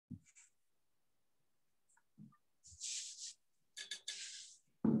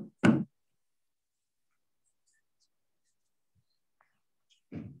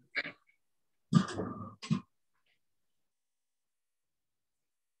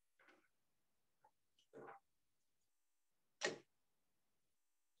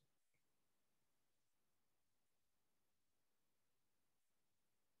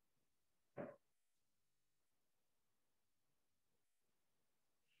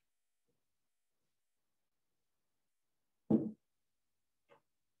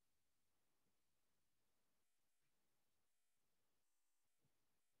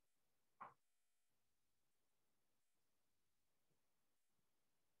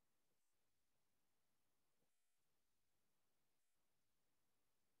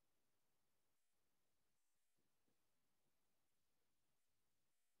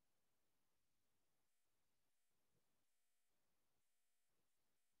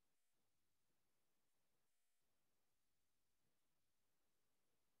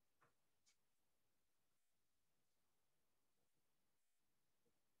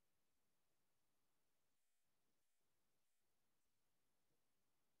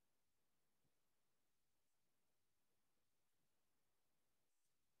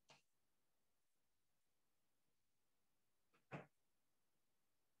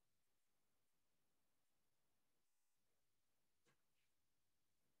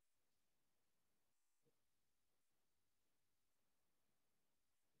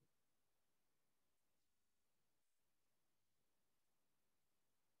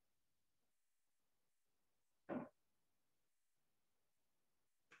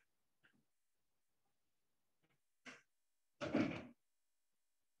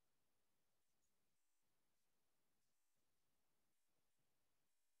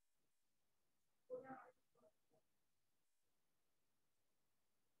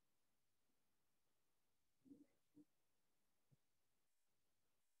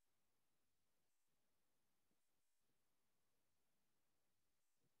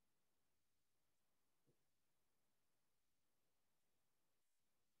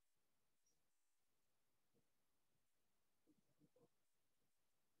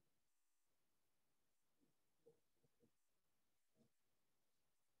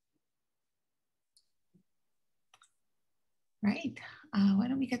Right. Why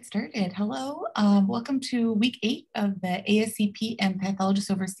don't we get started? Hello. Welcome to week 8 of the ASCP and Pathologists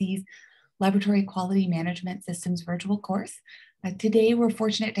Overseas Laboratory Quality Management Systems virtual course. Today, we're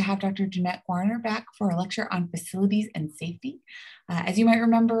fortunate to have Dr. Jeanette Warner back for a lecture on facilities and safety. As you might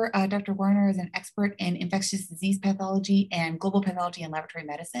remember, Dr. Warner is an expert in infectious disease pathology and global pathology and laboratory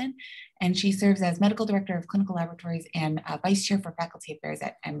medicine, and she serves as medical director of clinical laboratories and vice chair for faculty affairs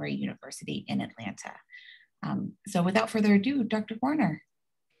at Emory University in Atlanta. So without further ado, Dr. Warner.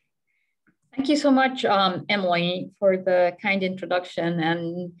 Thank you so much, Emily, for the kind introduction.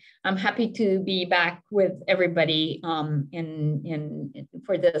 And I'm happy to be back with everybody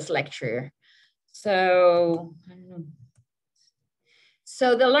for this lecture. So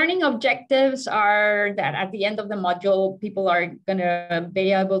the learning objectives are that at the end of the module, people are going to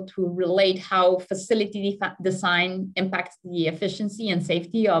be able to relate how facility design impacts the efficiency and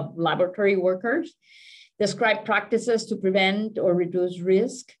safety of laboratory workers, describe practices to prevent or reduce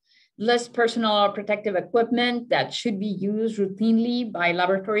risk, list personal or protective equipment that should be used routinely by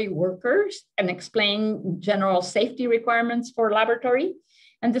laboratory workers, and explain general safety requirements for laboratory,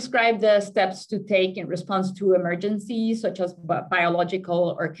 and describe the steps to take in response to emergencies such as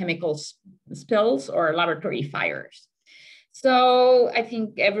biological or chemical spills or laboratory fires. So I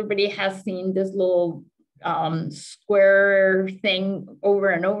think everybody has seen this little square thing over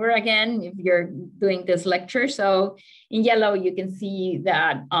and over again if you're doing this lecture. So in yellow, you can see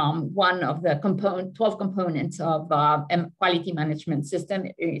that one of the 12 components of quality management system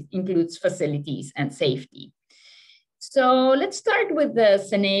includes facilities and safety. So let's start with the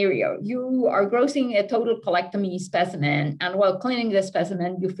scenario. You are grossing a total colectomy specimen, and while cleaning the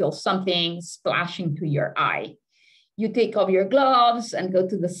specimen, you feel something splashing to your eye. You take off your gloves and go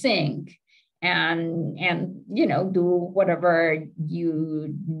to the sink and do whatever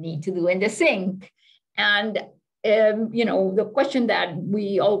you need to do in the sink. And the question that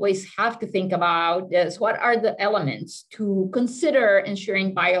we always have to think about is, what are the elements to consider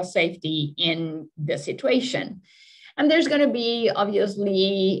ensuring biosafety in the situation? And there's going to be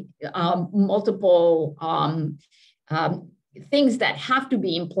obviously multiple things that have to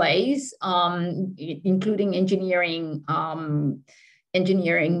be in place, including engineering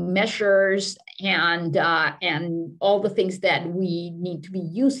measures and all the things that we need to be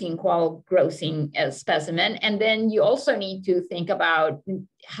using while grossing a specimen. And then you also need to think about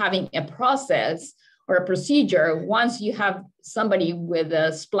having a process or a procedure. Once you have somebody with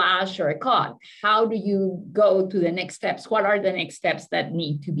a splash or a cut, how do you go to the next steps? What are the next steps that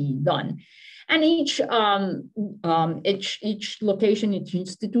need to be done? And each location, each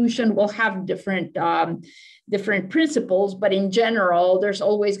institution will have different principles, but in general, there's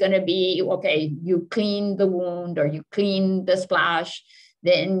always going to be, okay, you clean the wound or you clean the splash,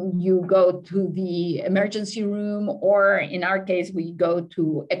 then you go to the emergency room, or in our case, we go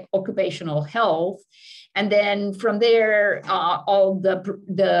to occupational health. And then from there, all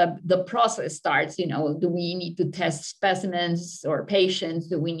the process starts. Do we need to test specimens or patients?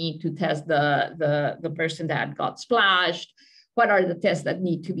 Do we need to test the person that got splashed? What are the tests that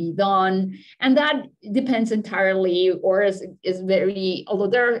need to be done? And that depends entirely, or is very, although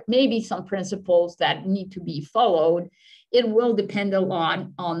there may be some principles that need to be followed, it will depend a lot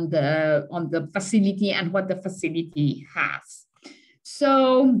on the facility and what the facility has.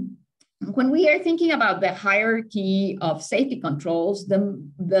 So when we are thinking about the hierarchy of safety controls, the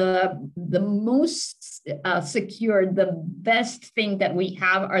most secure, the best thing that we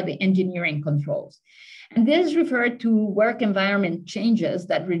have are the engineering controls. And this refers to work environment changes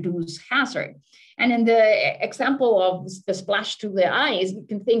that reduce hazard. And in the example of the splash to the eyes, you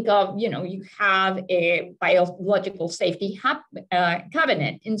can think of, you have a biological safety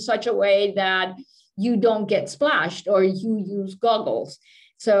cabinet in such a way that you don't get splashed, or you use goggles.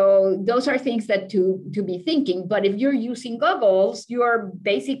 So those are things that to be thinking. But if you're using goggles, you're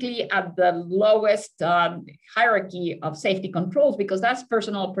basically at the lowest hierarchy of safety controls, because that's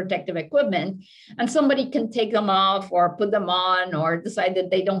personal protective equipment. And somebody can take them off or put them on, or decide that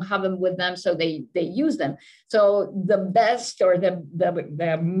they don't have them with them, so they use them. So the best, or the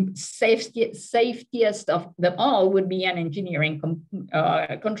safetiest of them all would be an engineering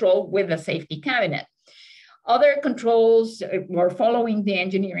control with a safety cabinet. Other controls, or following the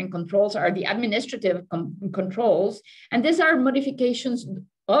engineering controls, are the administrative controls. And these are modifications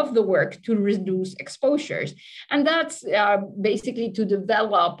of the work to reduce exposures. And that's basically to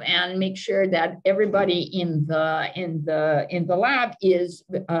develop and make sure that everybody in the lab is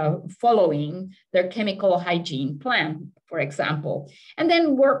following their chemical hygiene plan, for example. And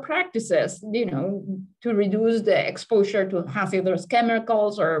then work practices, to reduce the exposure to hazardous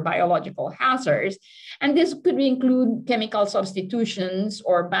chemicals or biological hazards. And this could include chemical substitutions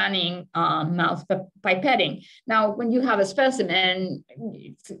or banning mouth pipetting. Now, when you have a specimen,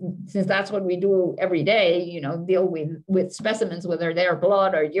 since that's what we do every day, deal with specimens, whether they're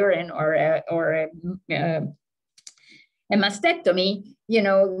blood or urine or a mastectomy,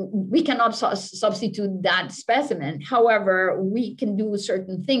 we cannot substitute that specimen. However, we can do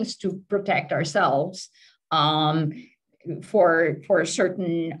certain things to protect ourselves for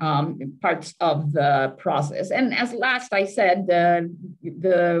certain parts of the process. And as last I said, in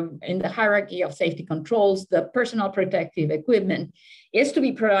the hierarchy of safety controls, the personal protective equipment is to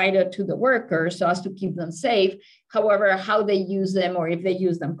be provided to the workers so as to keep them safe. However, how they use them or if they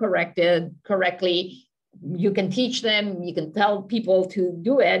use them correctly, you can teach them, you can tell people to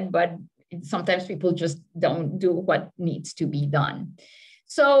do it, but sometimes people just don't do what needs to be done.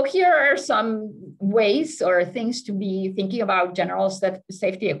 So here are some ways or things to be thinking about general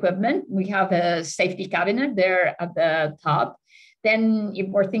safety equipment. We have a safety cabinet there at the top. Then if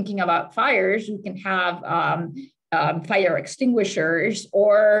we're thinking about fires, we can have fire extinguishers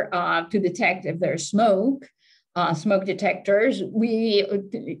or to detect if there's smoke. Smoke detectors. We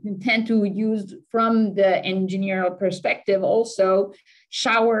tend to use, from the engineering perspective, also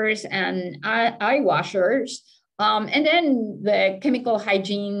showers and eye washers. And then the chemical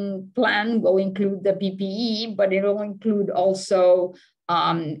hygiene plan will include the PPE, but it will include also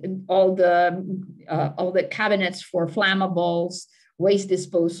all the cabinets for flammables, waste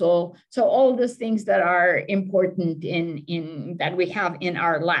disposal. So all those things that are important in that we have in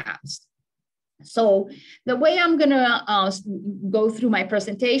our labs. So the way I'm going to go through my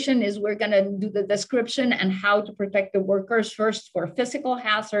presentation is we're going to do the description and how to protect the workers first for physical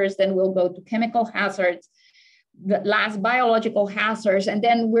hazards, then we'll go to chemical hazards, the last biological hazards, and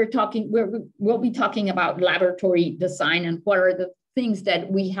then we'll be talking about laboratory design and what are the things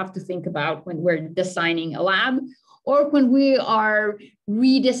that we have to think about when we're designing a lab or when we are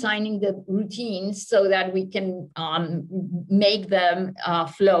redesigning the routines so that we can make them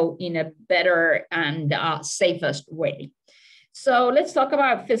flow in a better and safest way. So let's talk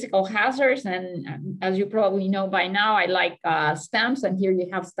about physical hazards. And as you probably know by now, I like stamps. And here you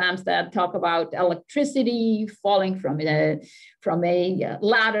have stamps that talk about electricity falling from a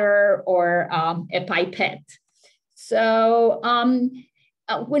ladder or a pipette. So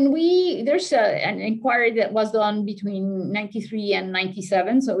there's an inquiry that was done between 93 and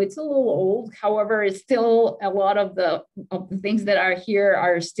 97, so it's a little old. However, it's still a lot of the things that are here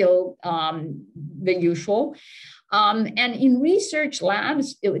are still the usual. And in research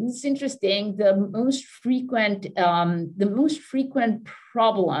labs, it's interesting. The most frequent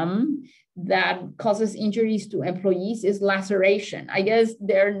problem that causes injuries to employees is laceration. I guess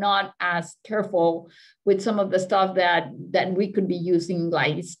they're not as careful with some of the stuff that we could be using,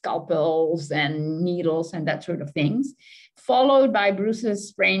 like scalpels and needles and that sort of things, followed by bruises,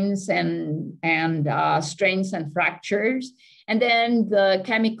 sprains, and strains and fractures, and then the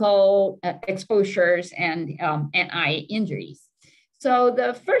chemical exposures and eye injuries. So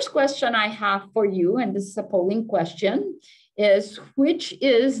the first question I have for you, and this is a polling question, is which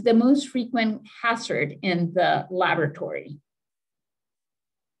is the most frequent hazard in the laboratory?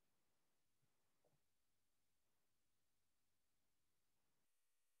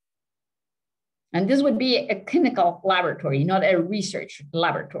 And this would be a clinical laboratory, not a research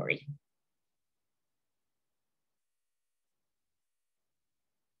laboratory.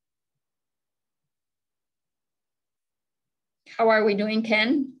 How are we doing,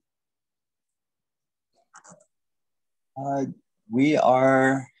 Ken? We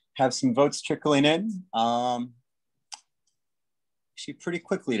have some votes trickling in. Actually pretty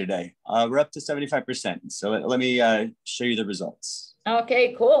quickly today. We're up to 75%. So let me show you the results.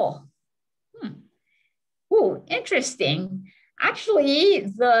 Okay, cool. Oh, interesting. Actually,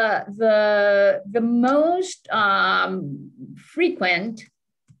 the most frequent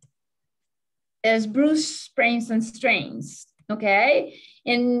is bruise, sprains, and strains. Okay,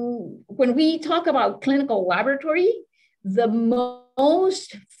 and when we talk about clinical laboratory, the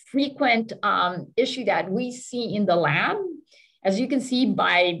most frequent issue that we see in the lab, as you can see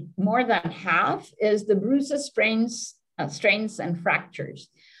by more than half, is the bruises, sprains, strains, and fractures.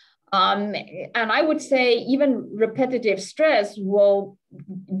 And I would say even repetitive stress will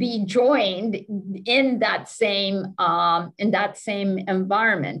be joined in that same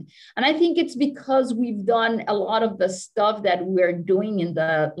environment. And I think it's because we've done a lot of the stuff that we're doing in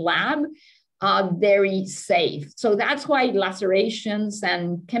the lab very safe. So that's why lacerations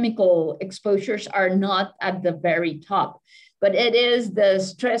and chemical exposures are not at the very top. But it is the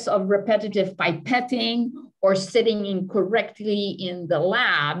stress of repetitive pipetting or sitting incorrectly in the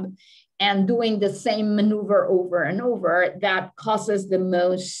lab and doing the same maneuver over and over that causes the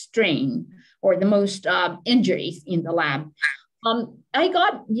most strain or the most injuries in the lab. I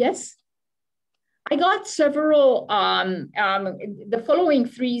got several, the following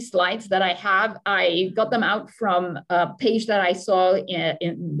 3 slides that I have, I got them out from a page that I saw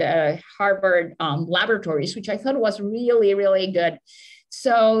in the Harvard laboratories, which I thought was really, really good.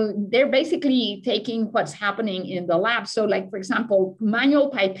 So they're basically taking what's happening in the lab. So like, for example,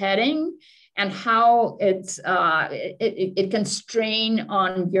 manual pipetting and how it can strain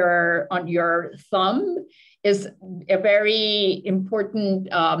on your thumb is a very important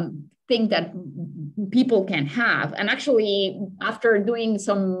thing that people can have. And actually, after doing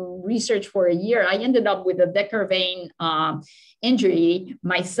some research for a year, I ended up with a Decker vein injury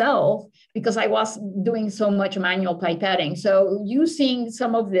myself because I was doing so much manual pipetting. So using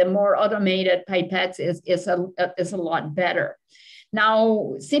some of the more automated pipettes is a lot better.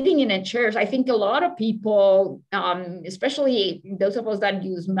 Now, sitting in a chair, I think a lot of people, especially those of us that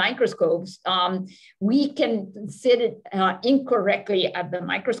use microscopes, we can sit incorrectly at the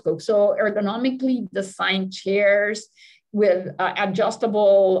microscope. So ergonomically designed chairs with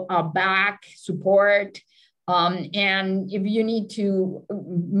adjustable back support. And if you need to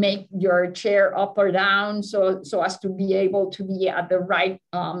make your chair up or down so as to be able to be at the right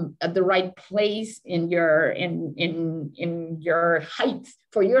place in your height,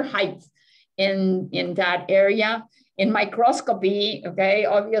 for your height in that area. In microscopy, okay,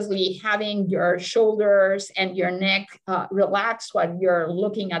 obviously having your shoulders and your neck relaxed while you're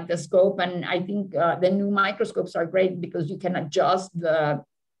looking at the scope. And I think the new microscopes are great because you can adjust the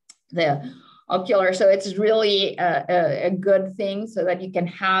ocular. So it's really a good thing so that you can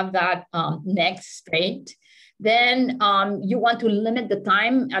have that neck straight. Then you want to limit the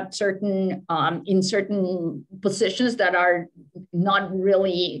time at in certain positions that are not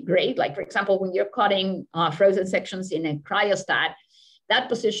really great. Like, for example, when you're cutting frozen sections in a cryostat, that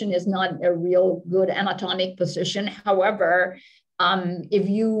position is not a real good anatomic position. However, if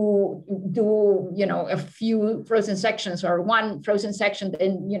you do, a few frozen sections or one frozen section,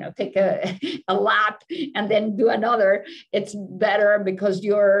 then, take a lap and then do another, it's better because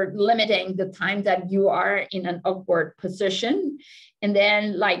you're limiting the time that you are in an upward position. And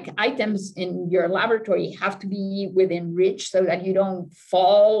then like items in your laboratory have to be within reach so that you don't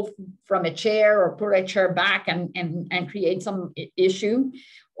fall from a chair or put a chair back and create some issue.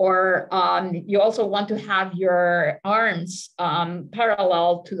 Or you also want to have your arms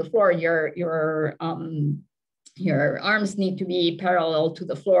parallel to the floor. Your arms need to be parallel to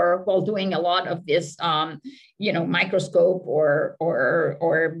the floor while doing a lot of this, microscope or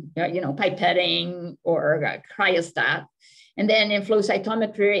pipetting or cryostat. And then in flow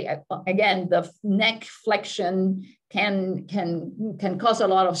cytometry, again, the neck flexion can cause a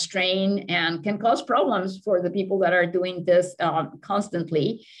lot of strain and can cause problems for the people that are doing this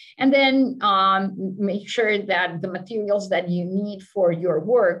constantly. And then make sure that the materials that you need for your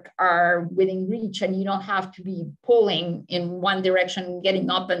work are within reach and you don't have to be pulling in one direction, getting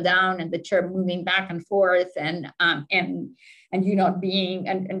up and down and the chair moving back and forth and you not being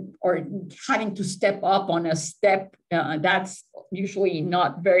or having to step up on a step. That's usually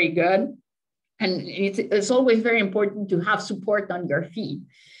not very good. And it's always very important to have support on your feet.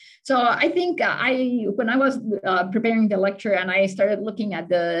 So I think when I was preparing the lecture and I started looking at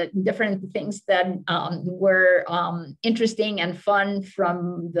the different things that were interesting and fun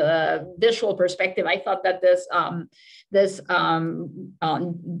from the visual perspective, I thought that this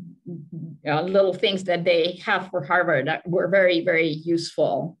little things that they have for Harvard were very, very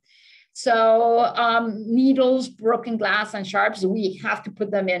useful. So needles, broken glass, and sharps, we have to put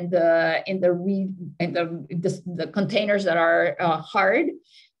them in the containers that are hard.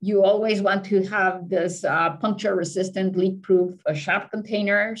 You always want to have this puncture-resistant, leak-proof sharp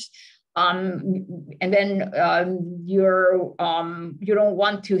containers. And then you don't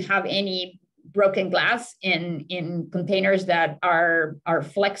want to have any broken glass in containers that are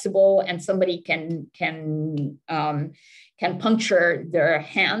flexible and somebody can can puncture their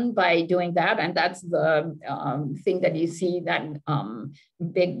hand by doing that. And that's the thing that you see, that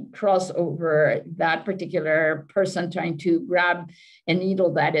big cross over that particular person trying to grab a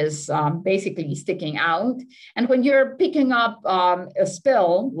needle that is basically sticking out. And when you're picking up a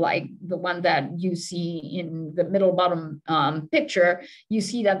spill, like the one that you see in the middle bottom picture, you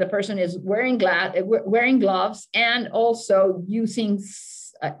see that the person is wearing gloves and also using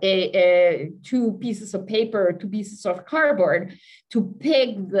two pieces of paper, 2 pieces of cardboard to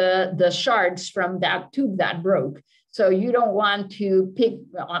pick the shards from that tube that broke. So you don't want to pick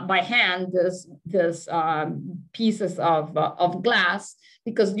by hand this pieces of glass,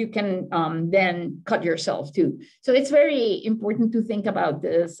 because you can then cut yourself too. So it's very important to think about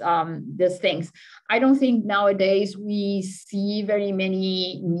these things. I don't think nowadays we see very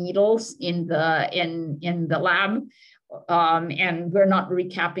many needles in the lab. And we're not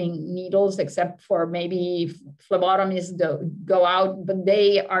recapping needles, except for maybe phlebotomists go out, but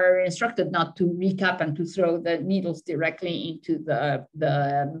they are instructed not to recap and to throw the needles directly into the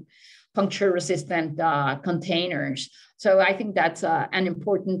puncture-resistant containers. So I think that's an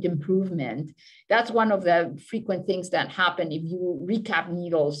important improvement. That's one of the frequent things that happen. If you recap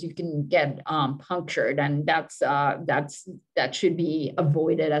needles, you can get punctured, and that should be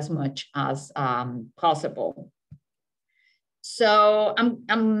avoided as much as possible. So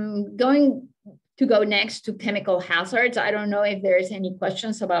I'm going to go next to chemical hazards. I don't know if there's any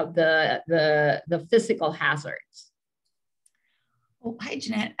questions about the physical hazards. Oh, hi,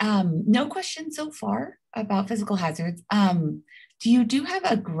 Jeanette. No questions so far about physical hazards. Do you have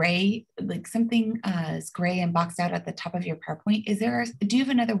a gray, like something is gray and boxed out at the top of your PowerPoint? Do you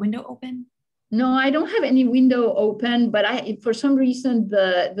have another window open? No, I don't have any window open, but for some reason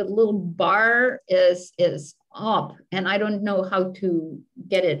the little bar is up, and I don't know how to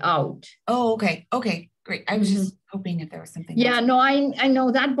get it out. Oh, okay. Okay, great. I was just hoping if there was something else. No, I know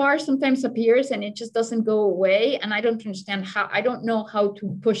that bar sometimes appears and it just doesn't go away, and I don't understand how. I don't know how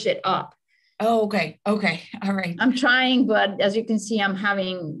to push it up. Oh, okay. Okay. All right. I'm trying, but as you can see, I'm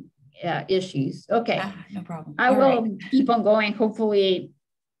having issues. Okay. No problem. I will keep on going. Hopefully,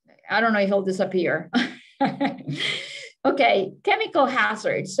 I don't know if it'll disappear. Okay, chemical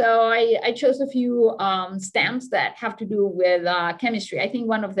hazards. So I chose a few stamps that have to do with chemistry. I think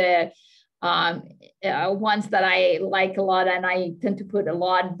one of the ones that I like a lot, and I tend to put a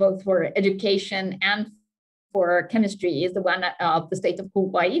lot both for education and for chemistry, is the one of the state of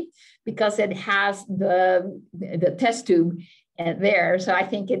Hawaii, because it has the test tube there. So I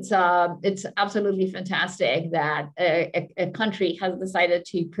think it's absolutely fantastic that a country has decided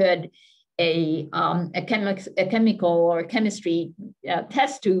to put a chemical or chemistry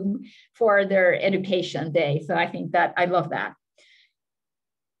test tube for their education day. So I think that I love that.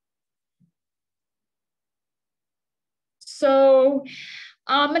 So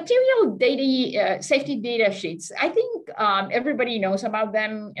material data, safety data sheets. I think everybody knows about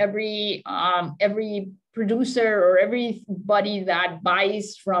them. Every producer or everybody that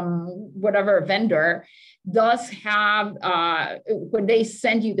buys from whatever vendor does have, when they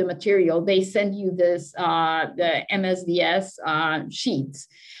send you the material, they send you this, the MSDS sheets.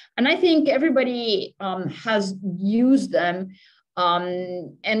 And I think everybody has used them.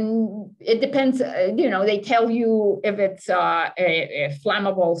 And it depends, they tell you if it's a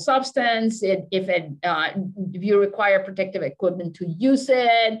flammable substance, if you require protective equipment to use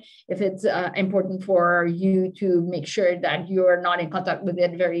it, if it's important for you to make sure that you're not in contact with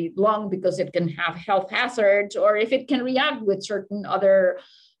it very long because it can have health hazards, or if it can react with certain other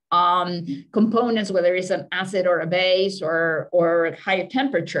components, whether it's an acid or a base or higher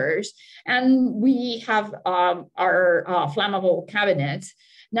temperatures. And we have our flammable cabinets.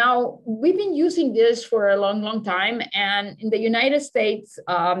 Now, we've been using this for a long, long time. And in the United States,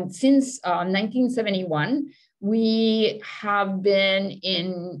 since 1971, we have been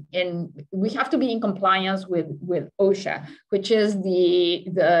we have to be in compliance with OSHA, which is the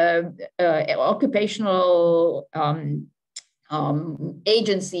occupational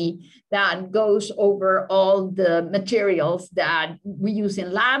agency that goes over all the materials that we use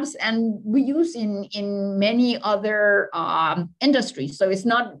in labs and we use in many other industries. So it's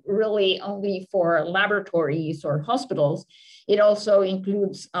not really only for laboratories or hospitals. It also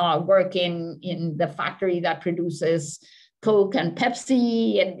includes work in the factory that produces Coke and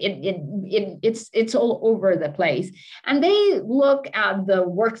Pepsi, and it's all over the place. And they look at the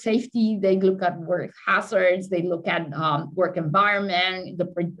work safety, they look at work hazards, they look at work environment,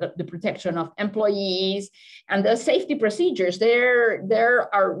 the protection of employees, and the safety procedures. They're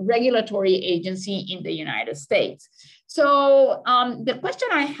our regulatory agency in the United States. So the question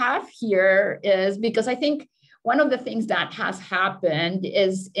I have here is, because I think one of the things that has happened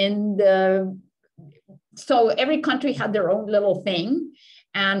is so every country had their own little thing,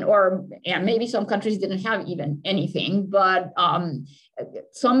 and maybe some countries didn't have even anything, but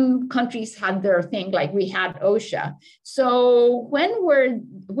some countries had their thing, like we had OSHA. So when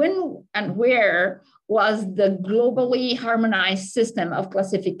and where was the globally harmonized system of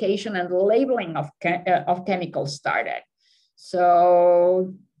classification and labeling of chemicals started?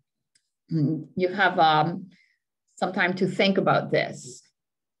 So you have some time to think about this.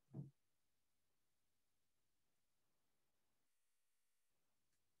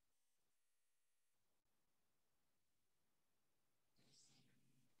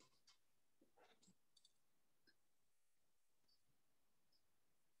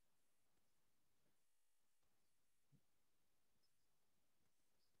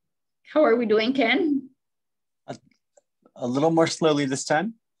 How are we doing, Ken? A little more slowly this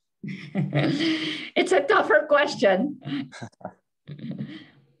time. It's a tougher question.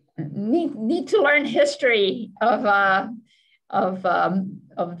 Need to learn history of the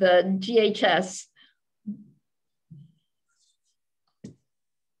GHS.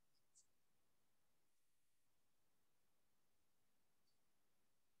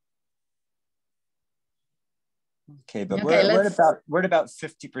 Okay, but we're at about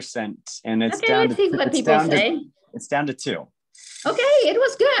 50%, and it's down to, let's see what people say. It's down to 2. Okay, it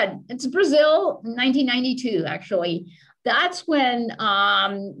was good. It's Brazil, 1992, actually. That's when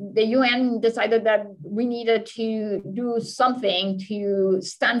the UN decided that we needed to do something to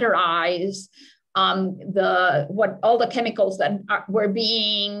standardize all the chemicals that were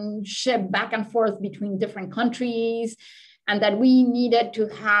being shipped back and forth between different countries, and that we needed to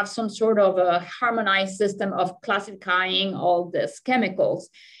have some sort of a harmonized system of classifying all these chemicals.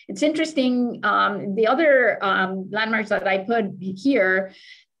 It's interesting, the other landmarks that I put here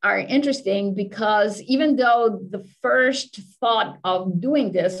are interesting because even though the first thought of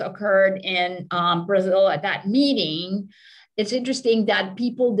doing this occurred in Brazil at that meeting, it's interesting that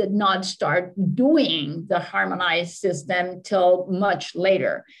people did not start doing the harmonized system till much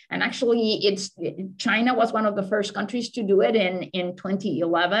later. And actually, China was one of the first countries to do it in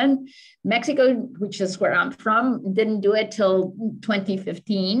 2011. Mexico, which is where I'm from, didn't do it till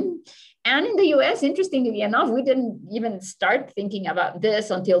 2015. And in the US, interestingly enough, we didn't even start thinking about this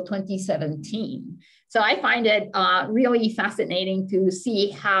until 2017. So I find it really fascinating to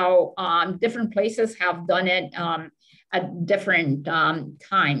see how different places have done it at different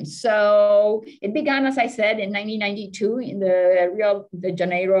times. So it began, as I said, in 1992 in the Rio de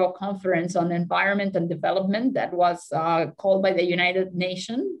Janeiro Conference on Environment and Development that was called by the United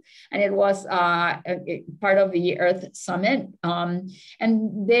Nations. And it was part of the Earth Summit. And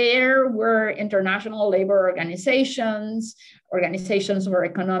there were international labor organizations for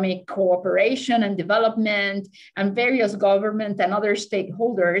economic cooperation and development, and various government and other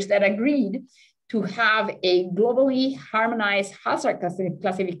stakeholders that agreed to have a globally harmonized hazard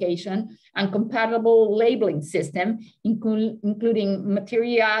classification and compatible labeling system, including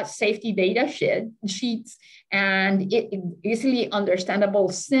material safety data sheets and easily understandable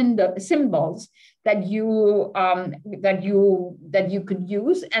symbols that you could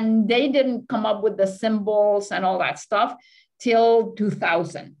use. And they didn't come up with the symbols and all that stuff till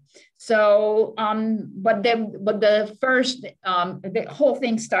 2000. So, but the whole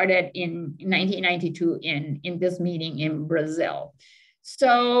thing started in 1992 in this meeting in Brazil.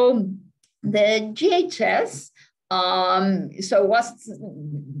 So the GHS,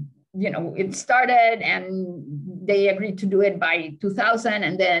 it started and they agreed to do it by 2000.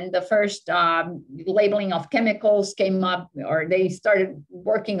 And then the first labeling of chemicals came up, or they started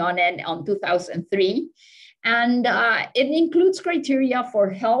working on it on 2003. And it includes criteria for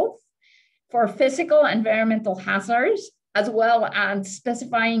health, for physical and environmental hazards, as well as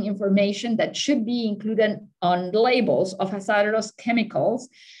specifying information that should be included on labels of hazardous chemicals,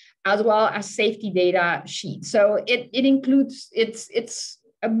 as well as safety data sheets. So it includes, it's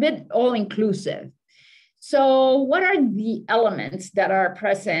a bit all-inclusive. So what are the elements that are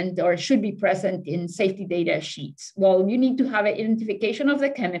present or should be present in safety data sheets? Well, you need to have an identification of the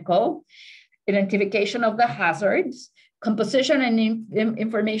chemical, identification of the hazards, composition and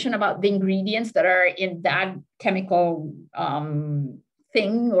information about the ingredients that are in that chemical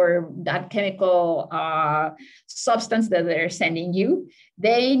thing or that chemical substance that they're sending you.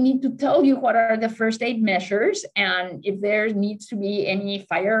 They need to tell you what are the first aid measures and if there needs to be any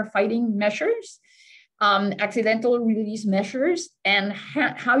firefighting measures, accidental release measures, and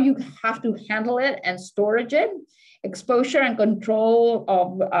how you have to handle it and storage it, exposure and control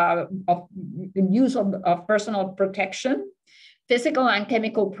of the use of personal protection, physical and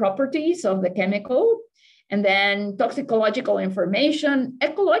chemical properties of the chemical, And then toxicological information,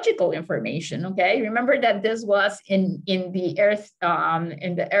 ecological information. Okay, remember that this was in the Earth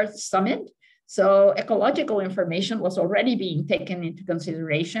Summit. So ecological information was already being taken into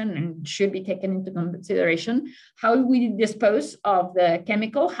consideration and should be taken into consideration. How we dispose of the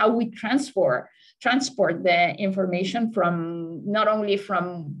chemical, how we transport the information from not only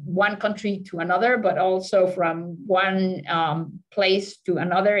from one country to another, but also from one place to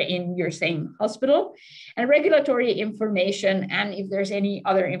another in your same hospital, and regulatory information, and if there's any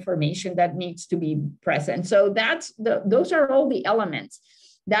other information that needs to be present. So those are all the elements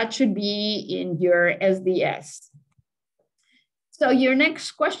that should be in your SDS. So your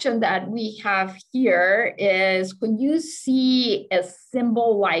next question that we have here is, when you see a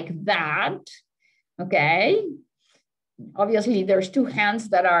symbol like that, okay, obviously there's two hands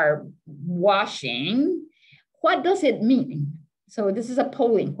that are washing. What does it mean? So this is a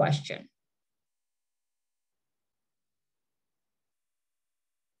polling question.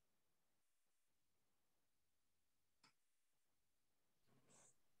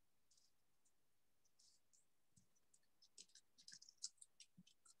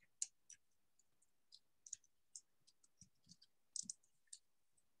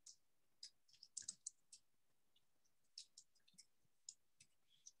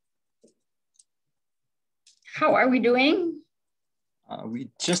 How are we doing? We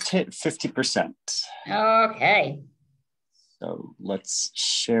just hit 50%. Okay. So let's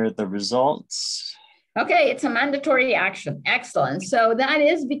share the results. Okay, it's a mandatory action. Excellent. So that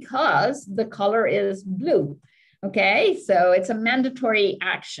is because the color is blue. Okay, so it's a mandatory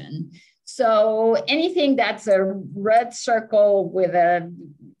action. So anything that's a red circle with a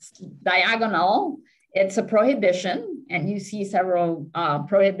diagonal, it's a prohibition, and you see several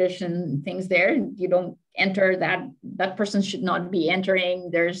prohibition things there. You don't enter that, that person should not be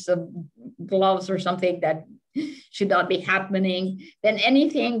entering. There's gloves or something that should not be happening. Then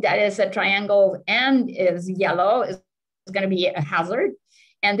anything that is a triangle and is yellow is going to be a hazard.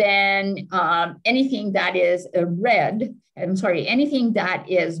 And then anything that is a red, I'm sorry, anything that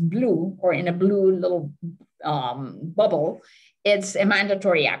is blue or in a blue little bubble, it's a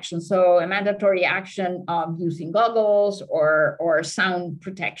mandatory action. So a mandatory action of using goggles or sound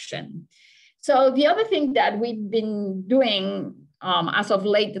protection. So the other thing that we've been doing as of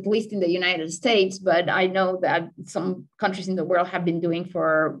late, at least in the United States, but I know that some countries in the world have been doing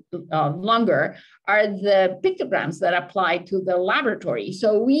for longer, are the pictograms that apply to the laboratory.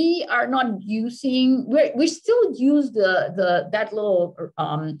 So we are not using, we still use that little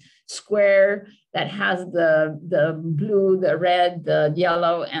square that has the blue, the red, the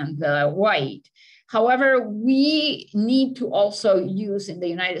yellow, and the white. However, we need to also use in the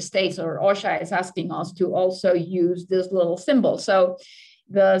United States, or OSHA is asking us to also use this little symbol. So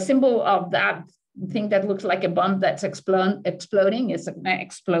the symbol of that thing that looks like a bomb that's exploding is an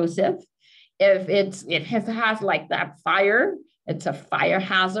explosive. If it has like that fire, it's a fire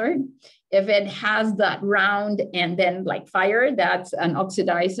hazard. If it has that round and then like fire, that's an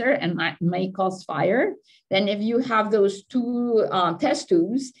oxidizer and may cause fire. Then if you have those two test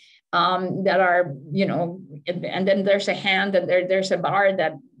tubes, that are, you know, and then there's a hand and there's a bar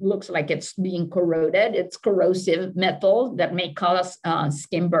that looks like it's being corroded. It's corrosive metal that may cause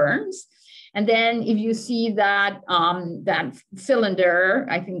skin burns. And then if you see that that cylinder,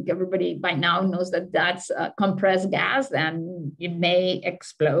 I think everybody by now knows that that's compressed gas and it may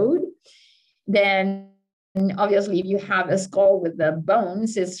explode. Then obviously, if you have a skull with the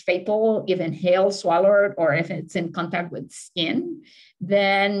bones, it's fatal if inhaled, swallowed, or if it's in contact with skin.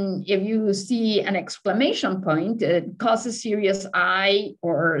 Then if you see an exclamation point, it causes serious eye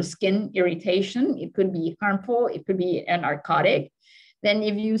or skin irritation. It could be harmful. It could be a narcotic. Then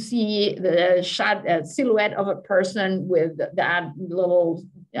if you see the silhouette of a person with that little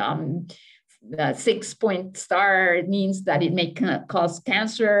 6-point star, it means that it may cause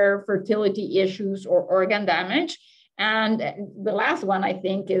cancer, fertility issues, or organ damage. And the last one, I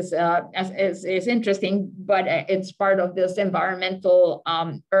think, is interesting, but it's part of this environmental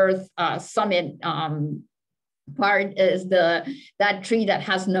Earth Summit part, is that tree that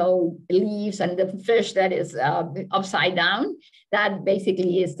has no leaves and the fish that is upside down. That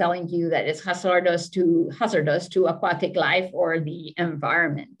basically is telling you that it's hazardous to aquatic life or the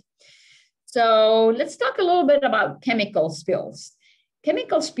environment. So let's talk a little bit about chemical spills.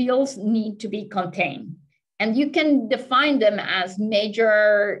 Chemical spills need to be contained, and you can define them as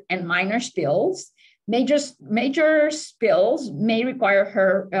major and minor spills. Major spills may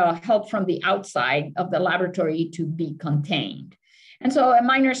require help from the outside of the laboratory to be contained. And so a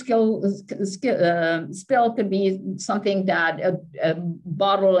minor spill could be something that a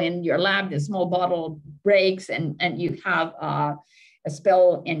bottle in your lab, the small bottle breaks, and you have a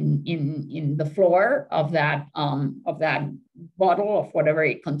spill in the floor of that bottle of whatever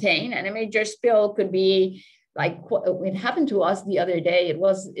it contained. And a major spill could be like it happened to us the other day. It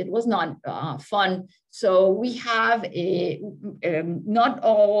was not fun. So we have not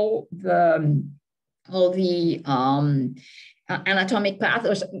all the anatomic path.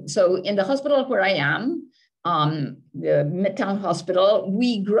 So in the hospital where I am, the Midtown Hospital,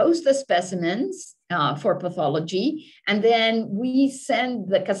 we gross the specimens for pathology, and then we send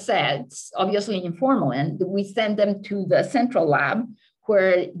the cassettes, obviously in formalin, we send them to the central lab,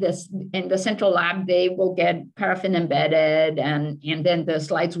 where in the central lab, they will get paraffin embedded, and then the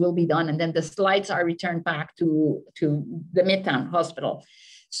slides will be done, and then the slides are returned back to the Midtown Hospital.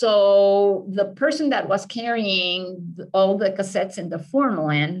 So the person that was carrying all the cassettes in the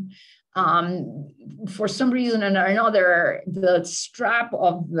formalin, for some reason or another, the strap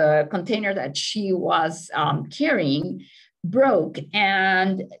of the container that she was carrying broke,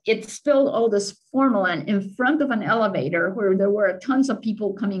 and it spilled all this formalin in front of an elevator where there were tons of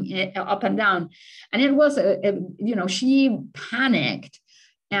people coming in, up and down. And it was she panicked.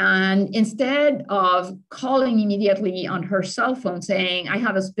 And instead of calling immediately on her cell phone saying, I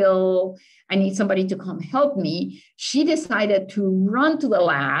have a spill, I need somebody to come help me, she decided to run to the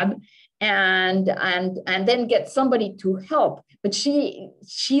lab and then get somebody to help. But she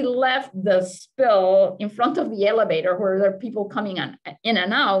left the spill in front of the elevator where there are people coming in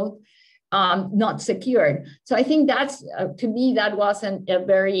and out, not secured. So I think that's, to me, that was a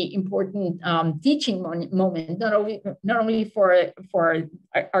very important teaching moment, not only for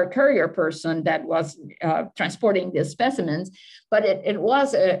our courier person that was transporting the specimens, but it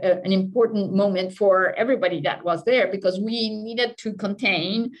was an important moment for everybody that was there, because we needed to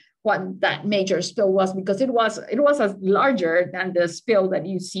contain what that major spill was, because it was larger than the spill that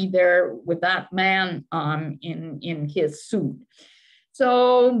you see there with that man in his suit.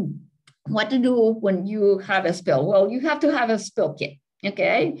 So what to do when you have a spill? Well, you have to have a spill kit,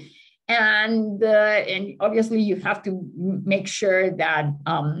 okay? And obviously you have to make sure that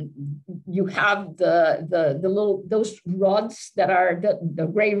you have those rods that are the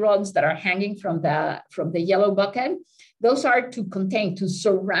gray rods that are hanging from the yellow bucket. Those are to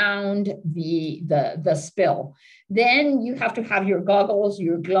surround the spill. Then you have to have your goggles,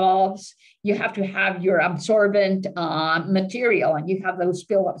 your gloves, you have to have your absorbent material, and you have those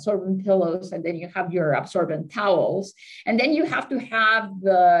spill absorbent pillows, and then you have your absorbent towels. And then you have to have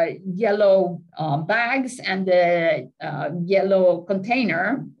the yellow bags and the yellow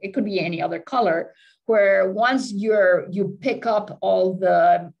container. It could be any other color, where once you pick up all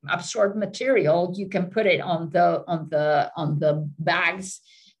the absorbed material, you can put it on the bags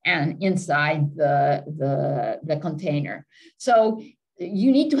and inside the container. So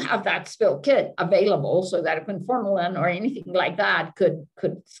you need to have that spill kit available so that when formalin or anything like that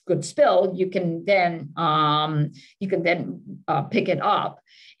could spill, you can then pick it up.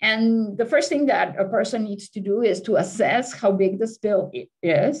 And the first thing that a person needs to do is to assess how big the spill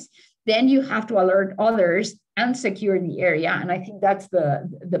is. Then you have to alert others and secure the area. And I think that's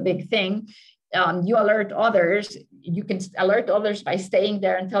the big thing. You alert others. You can alert others by staying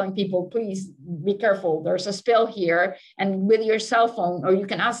there and telling people, please be careful, there's a spill here. And with your cell phone, or you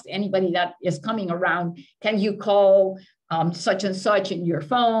can ask anybody that is coming around, can you call such and such in your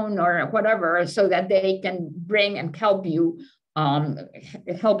phone or whatever, so that they can bring and help you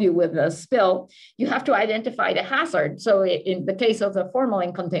with the spill. You have to identify the hazard. So in the case of the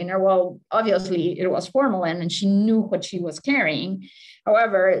formalin container, well, obviously it was formalin and she knew what she was carrying.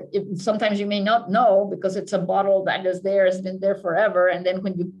 However, sometimes you may not know, because it's a bottle that is there, has been there forever. And then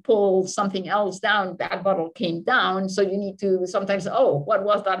when you pull something else down, that bottle came down. So you need to sometimes, what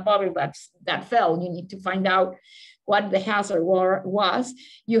was that bottle that fell? You need to find out what the hazard was.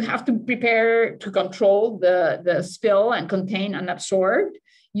 You have to prepare to control the spill and contain and absorb.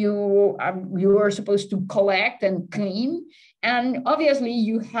 You are supposed to collect and clean. And obviously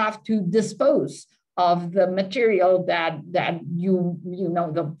you have to dispose of the material that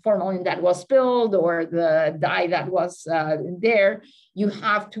the formalin that was spilled or the dye that was there. You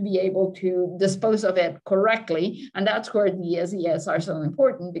have to be able to dispose of it correctly. And that's where the SES are so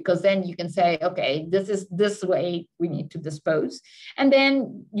important, because then you can say, okay, this is this way we need to dispose. And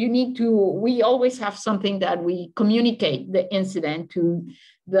then we always have something that we communicate the incident to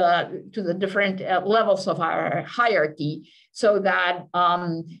the different levels of our hierarchy. so that,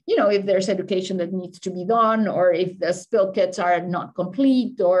 you know, if there's education that needs to be done, or if the spill kits are not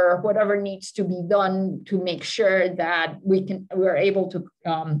complete, or whatever needs to be done to make sure that we're able to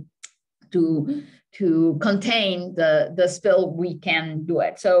contain the spill, we can do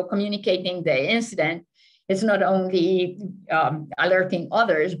it. So communicating the incident is not only alerting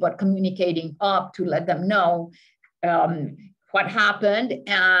others, but communicating up to let them know what happened,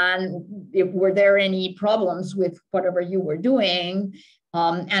 and if were there any problems with whatever you were doing,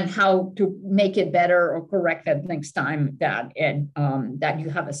 and how to make it better or correct it next time that you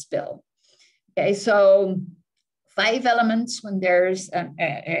have a spill. Okay, so 5 elements when there's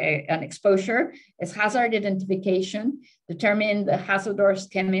an exposure is hazard identification, determine the hazardous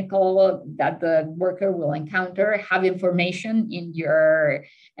chemical that the worker will encounter, have information in your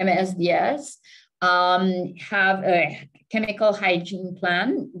MSDS, have a chemical hygiene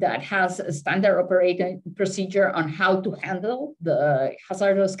plan that has a standard operating procedure on how to handle the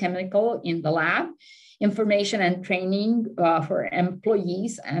hazardous chemical in the lab, information and training for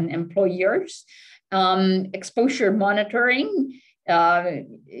employees and employers, exposure monitoring,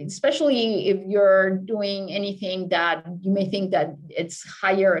 especially if you're doing anything that you may think that it's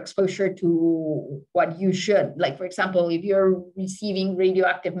higher exposure to what you should. Like, for example, if you're receiving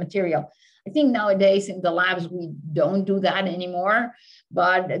radioactive material, I think nowadays in the labs, we don't do that anymore,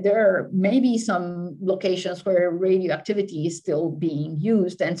 but there may be some locations where radioactivity is still being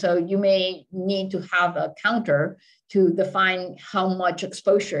used. And so you may need to have a counter to define how much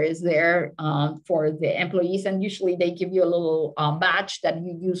exposure is there for the employees. And usually they give you a little batch that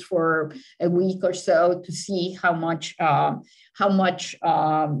you use for a week or so to see how much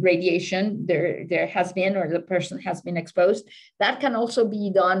radiation there has been, or the person has been exposed. That can also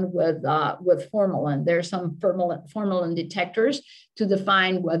be done with formalin. There's some formalin detectors to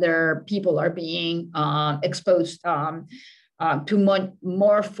define whether people are being exposed to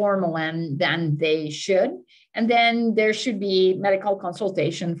more formalin than they should. And then there should be medical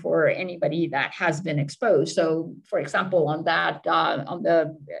consultation for anybody that has been exposed. So, for example, on that on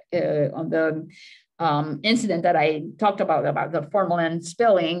the incident that I talked about the formalin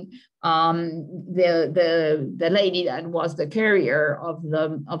spilling, the lady that was the carrier of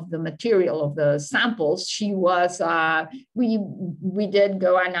the material of the samples, she was we did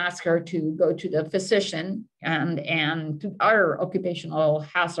go and ask her to go to the physician and to our occupational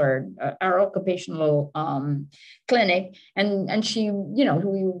hazard, our occupational clinic, and she, you know,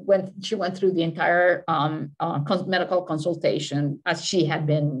 she went through the entire medical consultation as she had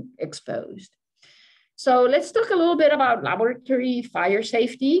been exposed. So let's talk a little bit about laboratory fire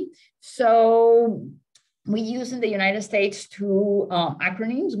safety. So we use in the United States 2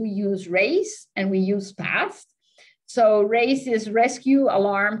 acronyms. We use RACE and we use PAST. So RACE is rescue,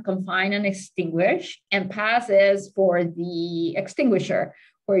 alarm, confine, and extinguish. And PAST is for the extinguisher,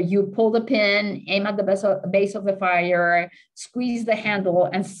 where you pull the pin, aim at the base of the fire, squeeze the handle,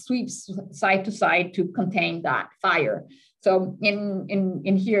 and sweep side to side to contain that fire. So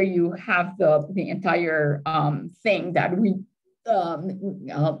in here you have the entire thing that we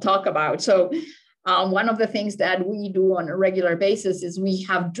talk about. So one of the things that we do on a regular basis is we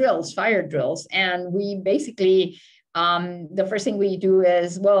have drills, fire drills, and we basically the first thing we do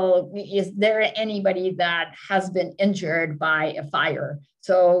is, well, is there anybody that has been injured by a fire?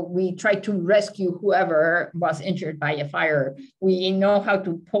 So we try to rescue whoever was injured by a fire. We know how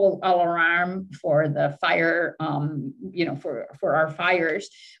to pull alarm for the fire, you know, for our fires.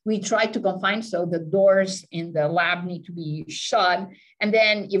 We try to confine, so the doors in the lab need to be shut. And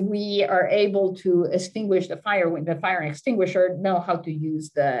then if we are able to extinguish the fire with the fire extinguisher, know how to use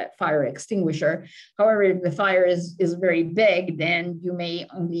the fire extinguisher. However, if the fire is very big, then you may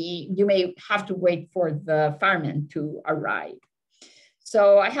have to wait for the firemen to arrive.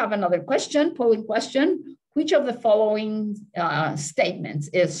 So I have another question, polling question. Which of the following statements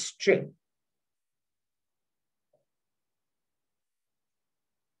is true?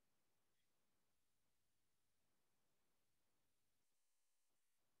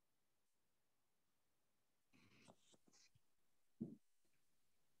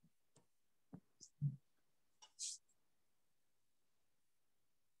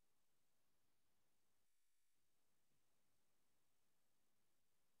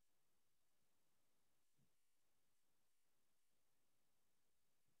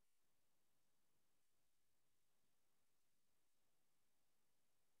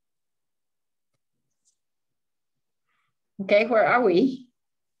 Okay, where are we?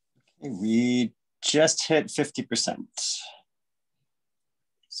 We just hit 50%.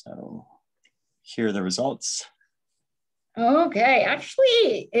 So here are the results. Okay,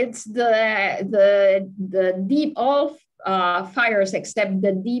 actually, it's the deep all fires except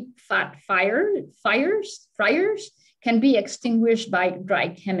the deep fat fires can be extinguished by dry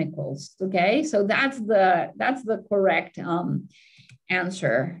chemicals. Okay, so that's the correct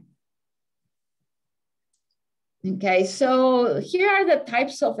answer. Okay, so here are the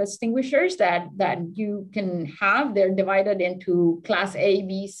types of extinguishers that you can have. They're divided into class A,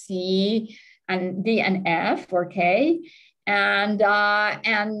 B, C, and D and F, okay? And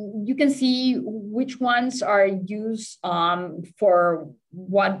you can see which ones are used for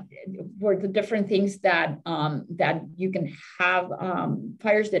the different things that you can have,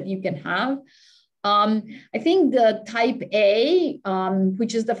 fires that you can have. I think the type A,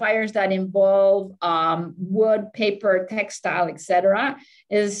 which is the fires that involve wood, paper, textile, etc.,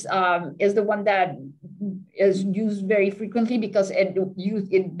 is the one that is used very frequently because it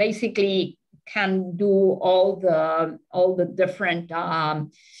basically can do all the different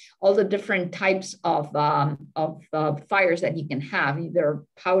types of fires that you can have, either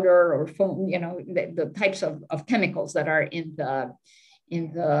powder or foam. You know, the types of chemicals that are in the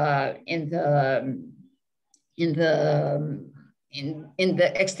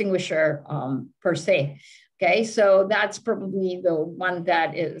extinguisher per se. Okay, so that's probably the one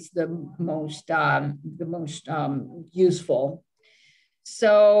that is the most useful.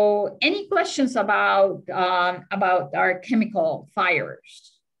 So, any questions about our chemical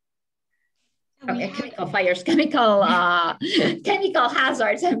fires? Okay, chemical fires, chemical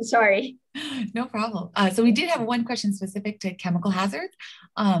hazards. I'm sorry. No problem. So we did have one question specific to chemical hazards.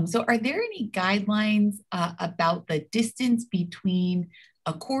 So are there any guidelines about the distance between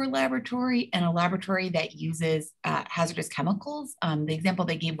a core laboratory and a laboratory that uses hazardous chemicals? The example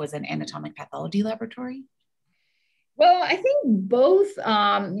they gave was an anatomic pathology laboratory. Well, I think both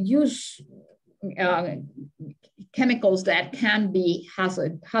use chemicals that can be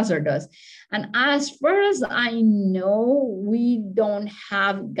hazardous. And as far as I know, we don't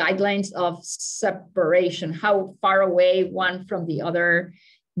have guidelines of separation, how far away one from the other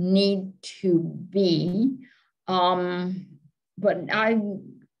need to be. But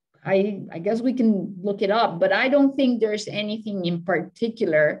I guess we can look it up, but I don't think there's anything in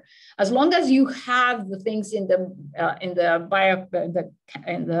particular. As long as you have the things in the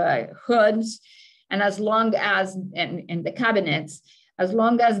hoods, and as long as in the cabinets, as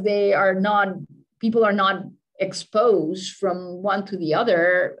long as people are not exposed from one to the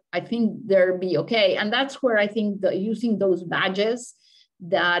other, I think they'll be okay. And that's where I think using those badges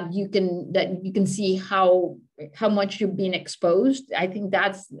that you can see how much you've been exposed. I think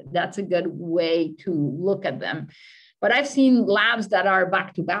that's a good way to look at them. But I've seen labs that are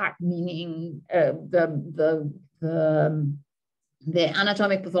back to back, meaning the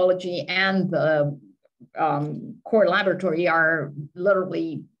anatomic pathology and the core laboratory are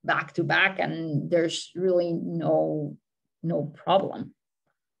literally back to back, and there's really no problem,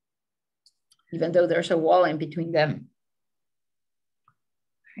 even though there's a wall in between them.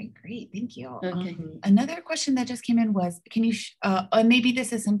 All right, great, thank you. Okay. Another question that just came in was, can you, maybe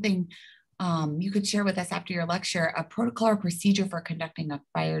this is something you could share with us after your lecture, a protocol or procedure for conducting a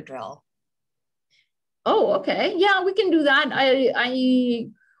fire drill? Oh, okay. Yeah, we can do that. I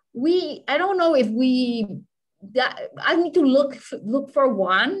don't know if I need to look for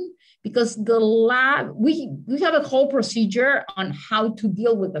one, because the lab, we have a whole procedure on how to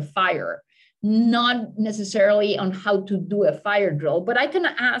deal with the fire, not necessarily on how to do a fire drill, but I can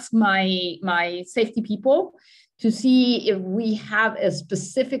ask my safety people to see if we have a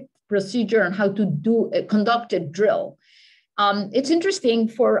specific procedure on how to conduct a drill. It's interesting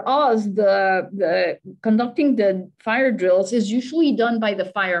for us, the conducting the fire drills is usually done by the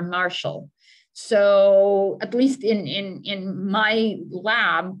fire marshal. So at least in my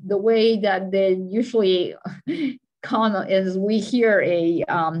lab, the way that they usually come is we hear a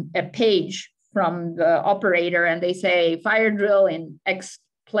page from the operator, and they say fire drill in X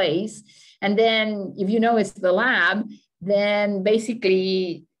place. And then if you know it's the lab, then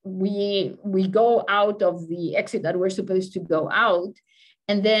basically we go out of the exit that we're supposed to go out,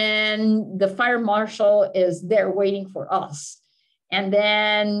 and then the fire marshal is there waiting for us. And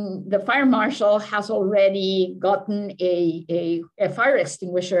then the fire marshal has already gotten a fire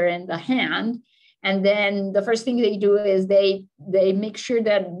extinguisher in the hand. And then the first thing they do is they make sure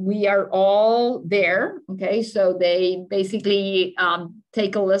that we are all there. Okay, so they basically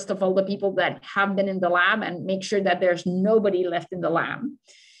take a list of all the people that have been in the lab and make sure that there's nobody left in the lab.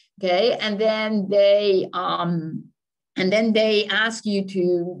 Okay, and then they And then they ask you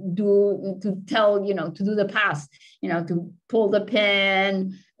to do the pass, to pull the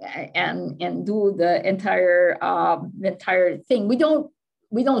pin and do the entire thing.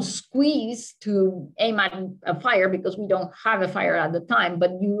 We don't squeeze to aim at a fire because we don't have a fire at the time,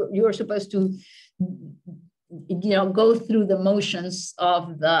 but you're supposed to go through the motions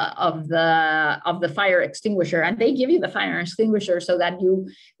of the fire extinguisher, and they give you the fire extinguisher so that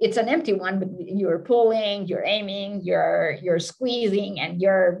it's an empty one, but you're pulling, you're aiming, you're squeezing, and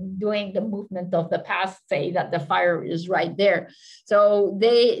you're doing the movement of the pass, say that the fire is right there. So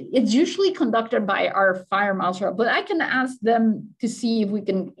it's usually conducted by our fire marshal, but I can ask them to see if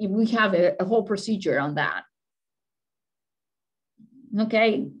we have a whole procedure on that.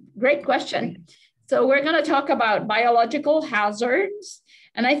 Okay, great question. So we're going to talk about biological hazards.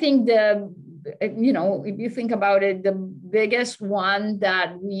 And I think if you think about it, the biggest one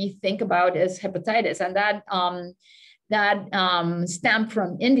that we think about is hepatitis. And that stamp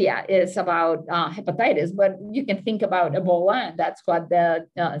from India is about hepatitis, but you can think about Ebola, and that's what the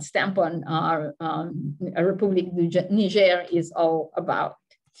stamp on Republic Niger is all about.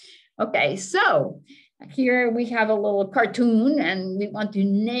 Okay, so here we have a little cartoon, and we want to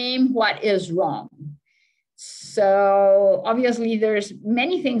name what is wrong. So obviously there's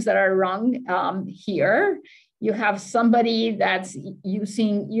many things that are wrong here. You have somebody that's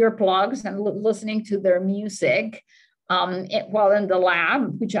using earplugs and listening to their music while in the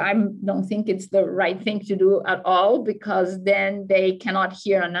lab, which I don't think it's the right thing to do at all, because then they cannot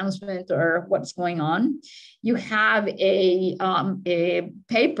hear announcement or what's going on. You have a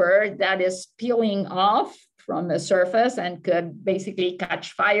paper that is peeling off from a surface and could basically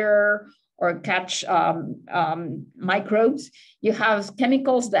catch fire or catch microbes. You have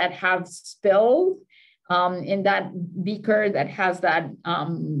chemicals that have spilled in that beaker that has that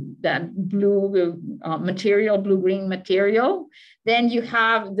blue material, blue-green material. Then you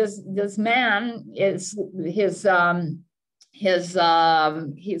have this man, his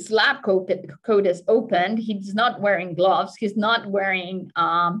lab coat is opened. He's not wearing gloves. He's not wearing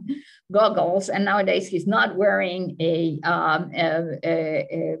goggles, and nowadays he's not wearing a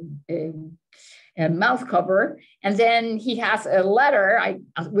mouth cover. And then he has a letter.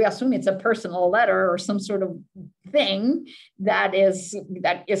 We assume it's a personal letter or some sort of thing that is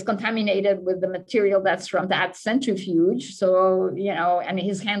contaminated with the material that's from that centrifuge. So, and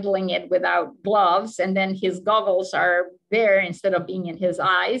he's handling it without gloves. And then his goggles are there instead of being in his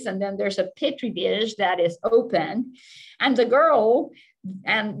eyes. And then there's a petri dish that is open. And the girl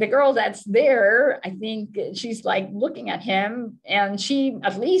that's there, I think she's like looking at him, and she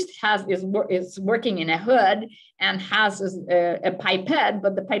at least is working in a hood and has a pipette,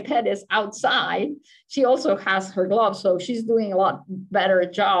 but the pipette is outside. She also has her gloves, so she's doing a lot better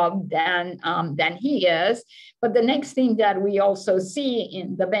job than he is. But the next thing that we also see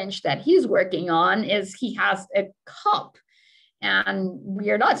in the bench that he's working on is he has a cup. And we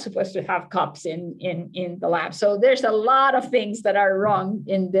are not supposed to have cups in the lab. So there's a lot of things that are wrong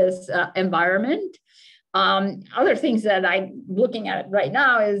in this environment. Other things that I'm looking at right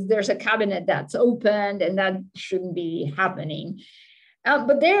now is there's a cabinet that's opened, and that shouldn't be happening.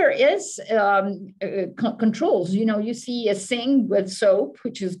 But there is controls. You see a sink with soap,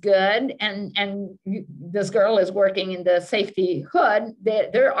 which is good. And this girl is working in the safety hood.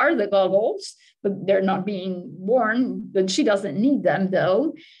 There are the goggles, but they're not being worn. But she doesn't need them,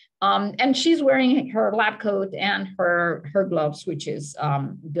 though. And she's wearing her lab coat and her gloves, which is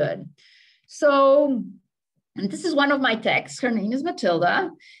good. So, and this is one of my techs. Her name is Matilda.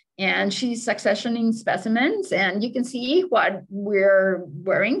 And she's successioning specimens, and you can see what we're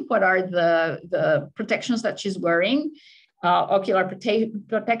wearing. What are the protections that she's wearing? Ocular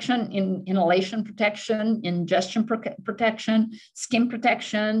protection, inhalation protection, ingestion protection, skin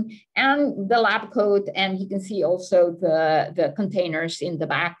protection, and the lab coat. And you can see also the containers in the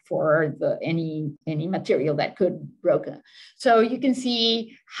back for any material that could be broken. So you can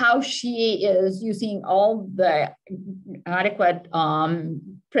see how she is using all the adequate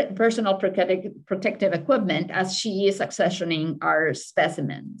personal protective equipment as she is accessioning our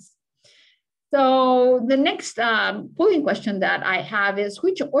specimens. So the next polling question that I have is,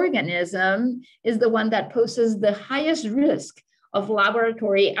 which organism is the one that poses the highest risk of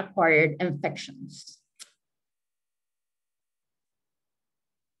laboratory-acquired infections?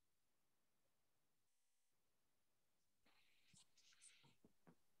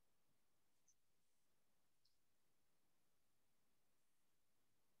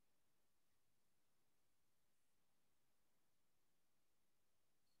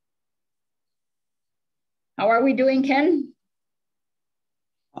 How are we doing, Ken?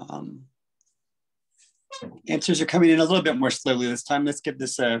 Answers are coming in a little bit more slowly this time. Let's give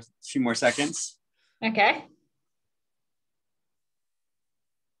this a few more seconds. Okay.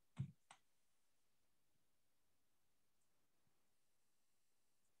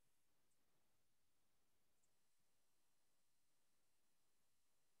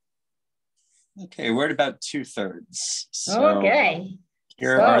 Okay, we're at about 2/3. So okay.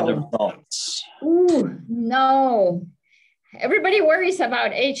 Here are the results. Ooh, no. Everybody worries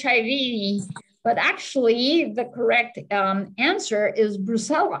about HIV, but actually the correct answer is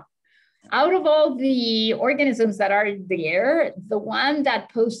Brucella. Out of all the organisms that are there, the one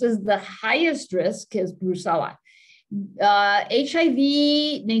that poses the highest risk is Brucella. HIV,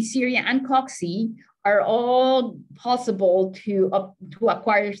 Neisseria, and Cocci are all possible to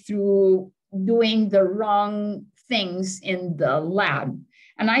acquire through doing the wrong things in the lab.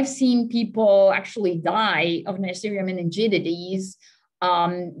 And I've seen people actually die of Neisseria meningitis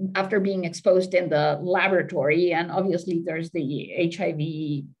after being exposed in the laboratory. And obviously there's the HIV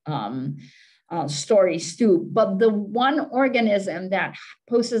stories too. But the one organism that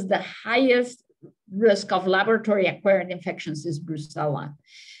poses the highest risk of laboratory acquired infections is Brucella.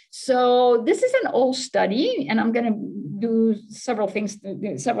 So this is an old study, and I'm going to do several things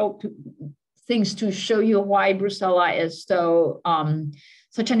to show you why Brucella is so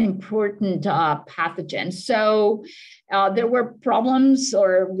such an important pathogen. So there were problems,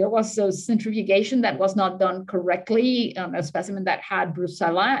 or there was a centrifugation that was not done correctly on a specimen that had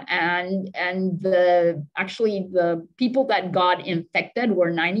Brucella, and actually the people that got infected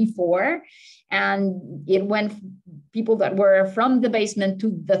were 94, and it went people that were from the basement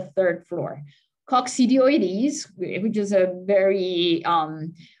to the third floor. Coccidioides, which is a very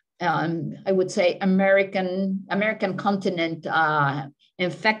I would say American continent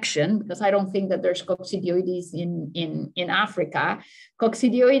infection, because I don't think that there's coccidioides in Africa.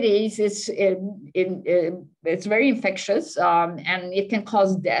 Coccidioides is it's very infectious, and it can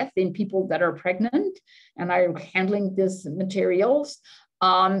cause death in people that are pregnant and are handling these materials.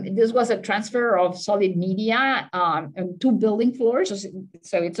 This was a transfer of solid media, 2 building floors,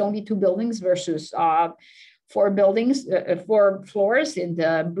 so it's only 2 buildings versus 4 buildings, 4 floors in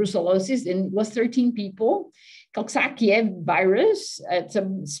the brucellosis, and it was 13 people. Coxsackie virus, it's a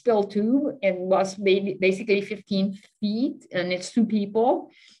spill tube, and was basically 15 feet, and it's 2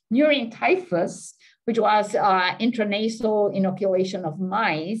 people. Murine typhus, which was intranasal inoculation of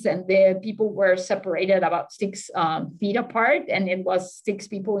mice, and the people were separated about 6 feet apart, and it was 6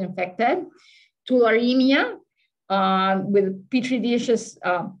 people infected. Tularemia, with petri dishes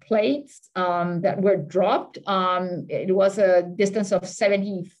plates that were dropped. It was a distance of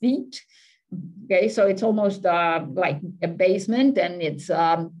 70 feet. Okay, so it's almost like a basement, and it's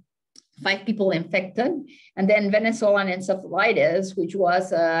 5 people infected. And then Venezuelan encephalitis, which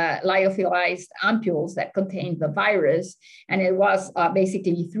was lyophilized ampules that contained the virus, and it was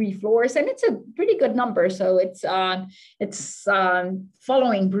basically 3 floors, and it's a pretty good number. So it's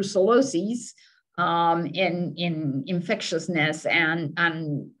following brucellosis in infectiousness and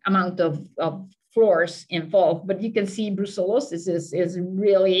amount of floors involved. But you can see brucellosis is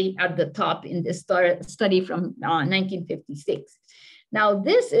really at the top in this study from 1956. Now,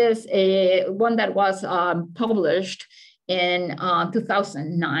 this is one that was published in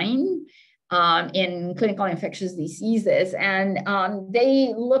 2009 in Clinical Infectious Diseases. And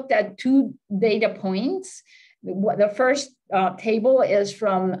they looked at 2 data points. The first table is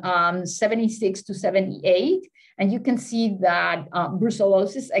from 76 to 78. And you can see that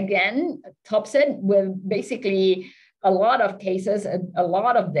brucellosis, again, tops it with basically a lot of cases, a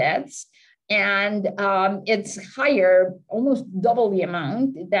lot of deaths. And it's higher, almost double the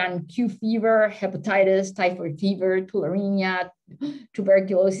amount than Q fever, hepatitis, typhoid fever, tularemia,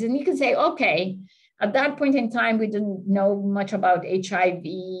 tuberculosis. And you can say, okay, at that point in time, we didn't know much about HIV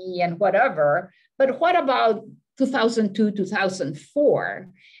and whatever, but what about 2002, 2004?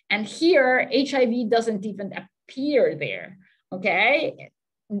 And here, HIV doesn't even appear there, okay?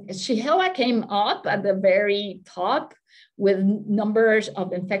 Shigella came up at the very top with numbers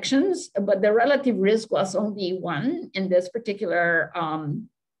of infections, but the relative risk was only 1 in this particular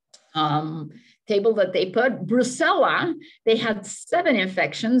table that they put. Brucella, they had 7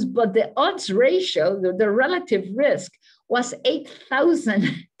 infections, but the odds ratio, the relative risk, was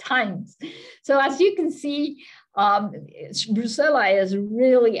 8,000 times. So as you can see, Brucella is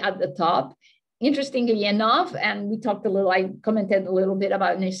really at the top. interestingly enough, and we talked a little, I commented a little bit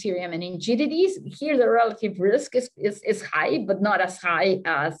about Neisseria meningitis. Here, the relative risk is high, but not as high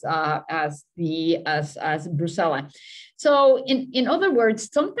as brucella. So, in other words,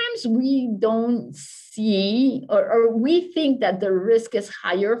 sometimes we don't see, or we think that the risk is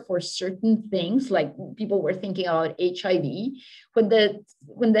higher for certain things, like people were thinking about HIV, when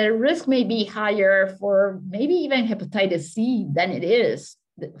the risk may be higher for maybe even hepatitis C than it is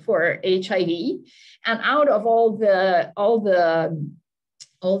for HIV. And out of all the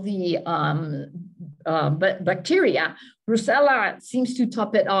bacteria, brucella seems to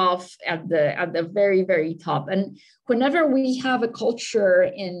top it off at the very, very top. And whenever we have a culture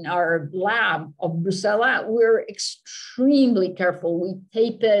in our lab of brucella, we're extremely careful. We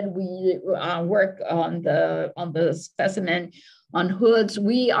tape it, we work on the specimen on hoods.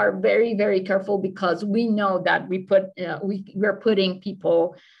 We are very, very careful because we know that we're putting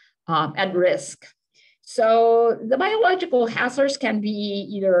people at risk. So the biological hazards can be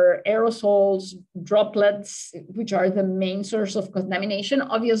either aerosols, droplets, which are the main source of contamination.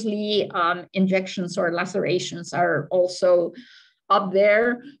 Obviously, injections or lacerations are also up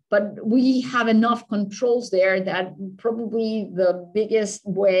there, but we have enough controls there that probably the biggest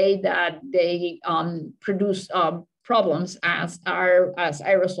way that they produce problems as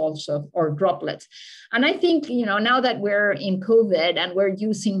aerosols or droplets. And I think, now that we're in COVID and we're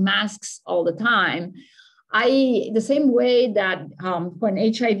using masks all the time, the same way that when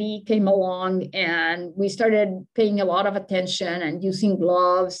HIV came along and we started paying a lot of attention and using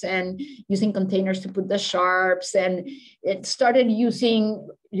gloves and using containers to put the sharps, and it started using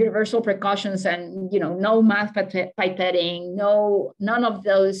universal precautions and, no mouth pipetting, none of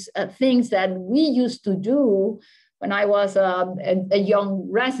those things that we used to do. When I was a young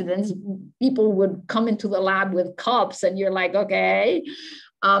resident, people would come into the lab with cups and you're like, okay,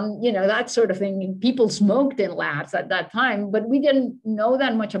 that sort of thing. People smoked in labs at that time, but we didn't know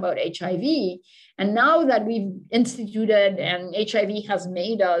that much about HIV. And now that we've instituted and HIV has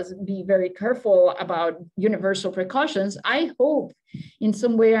made us be very careful about universal precautions, I hope in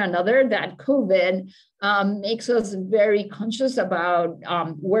some way or another that COVID makes us very conscious about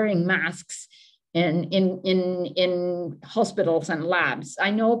wearing masks in hospitals and labs. I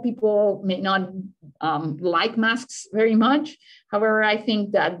know people may not like masks very much. However, I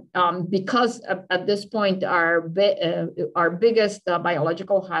think that because at this point our biggest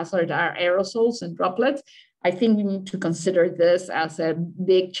biological hazard are aerosols and droplets, I think we need to consider this as a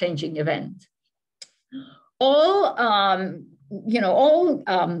big changing event. All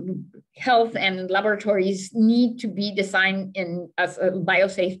health and laboratories need to be designed as a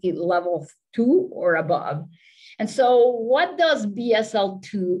biosafety level 2 or above. And so what does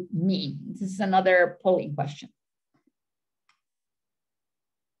BSL2 mean? This is another polling question.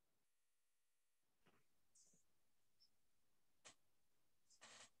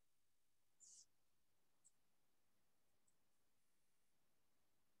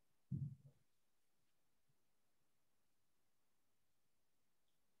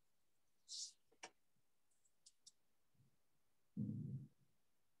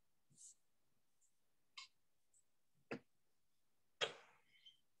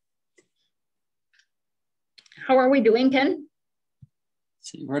 How are we doing, Ken?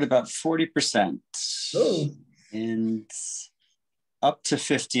 So we're at about 40%. Ooh. And up to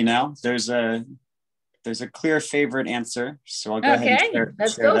 50 now. There's a clear favorite answer. So I'll go ahead and share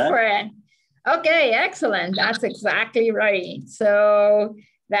let's go that. for it. Okay, excellent. That's exactly right. So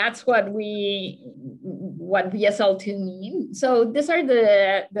that's what BSL2 means. So these are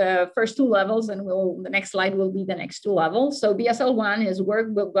the first 2 levels, and the next slide will be the next 2 levels. So BSL1 is work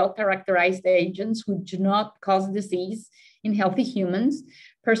with well-characterized agents who do not cause disease in healthy humans.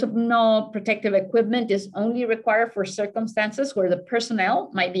 Personal protective equipment is only required for circumstances where the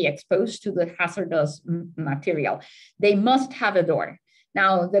personnel might be exposed to the hazardous material. They must have a door.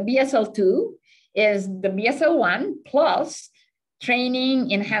 Now, the BSL2 is the BSL1 plus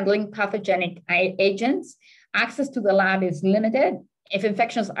training in handling pathogenic agents. Access to the lab is limited. If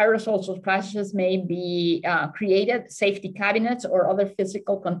infectious aerosols or splashes may be created, safety cabinets or other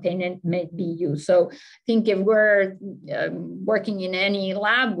physical containment may be used. So I think if we're working in any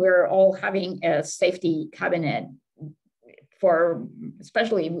lab, we're all having a safety cabinet for,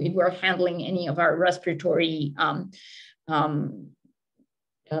 especially if we're handling any of our respiratory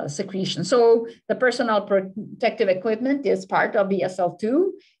secretion. So the personal protective equipment is part of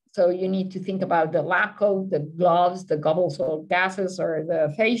BSL2. So you need to think about the lab coat, the gloves, the goggles or gases, or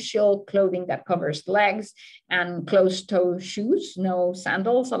the face shield, clothing that covers legs, and closed-toe shoes. No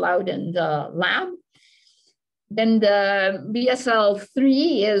sandals allowed in the lab. Then the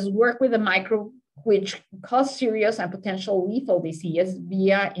BSL-3 is work with a microbe which cause serious and potential lethal disease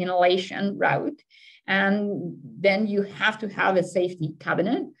via inhalation route. And then you have to have a safety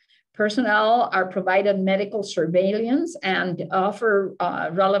cabinet. Personnel are provided medical surveillance and offer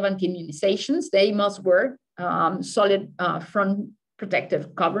relevant immunizations. They must wear solid front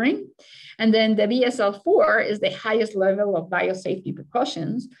protective covering. And then the BSL-4 is the highest level of biosafety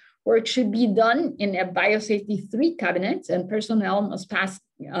precautions. Work should be done in a biosafety 3 cabinet, and personnel must pass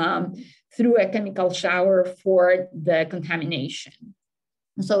through a chemical shower for the contamination.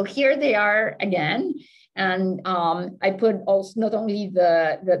 So here they are again. And I put also not only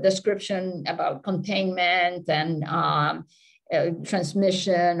the description about containment and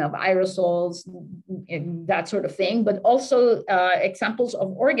transmission of aerosols, that sort of thing, but also examples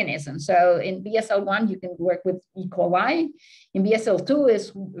of organisms. So in BSL-1, you can work with E. coli. In BSL-2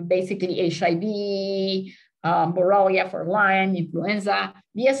 is basically HIV, Borrelia for Lyme, influenza.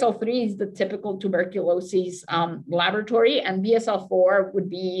 BSL-3 is the typical tuberculosis laboratory, and BSL-4 would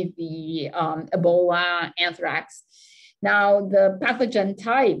be the Ebola, anthrax. Now, the pathogen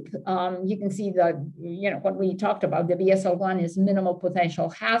type, you can see what we talked about. The BSL-1 is minimal potential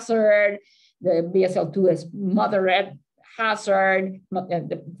hazard. The BSL-2 is moderate hazard.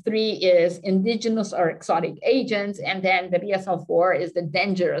 The 3 is indigenous or exotic agents. And then the BSL-4 is the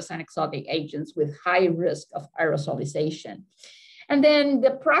dangerous and exotic agents with high risk of aerosolization. And then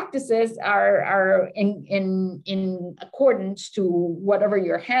the practices are in accordance to whatever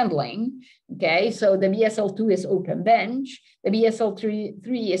you're handling, okay? So the BSL-2 is open bench. The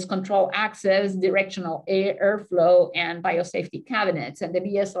BSL-3 is control access, directional airflow, and biosafety cabinets. And the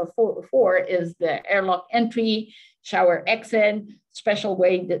BSL-4 is the airlock entry, shower exit, special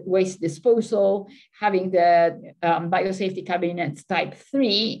waste disposal, having the biosafety cabinets type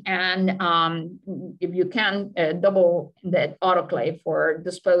 3, and if you can, double the autoclave for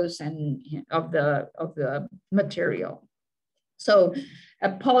dispose of the material. So a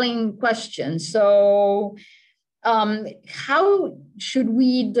polling question. So how should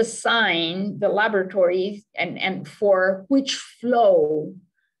we design the laboratories and for which flow?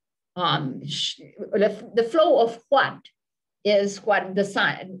 The flow of what is what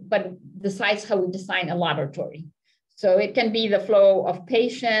decides how we design a laboratory. So it can be the flow of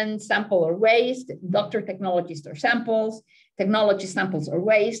patient, sample or waste, doctor, technologist or samples, technology samples or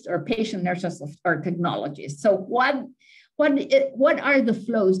waste, or patient, nurses or technologists. So what are the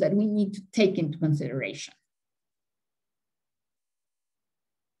flows that we need to take into consideration?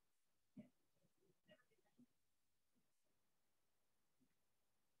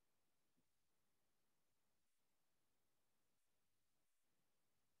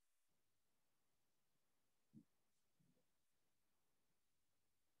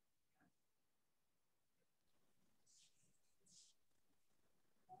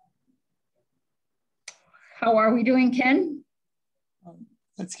 How are we doing, Ken?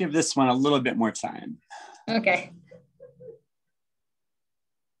 Let's give this one a little bit more time. Okay.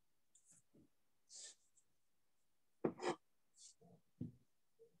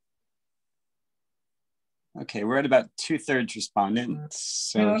 Okay, we're at about 2/3 respondents.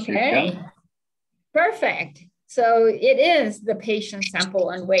 So okay. Here we go. Perfect. So it is the patient sample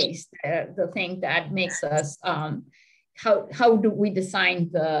and waste, the thing that makes us, how do we design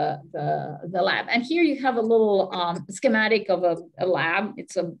the lab? And here you have a little schematic of a lab.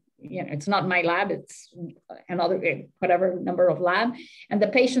 It's not my lab, it's another, whatever number of lab. And the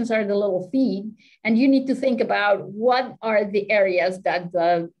patients are the little feed. And you need to think about what are the areas that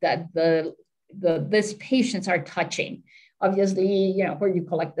these patients are touching. Obviously, where you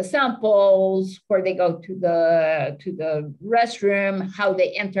collect the samples, where they go to the restroom, how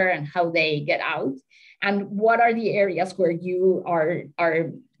they enter and how they get out. And what are the areas where you are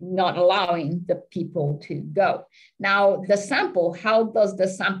not allowing the people to go? Now, the sample, how does the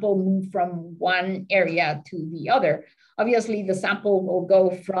sample move from one area to the other? Obviously, the sample will go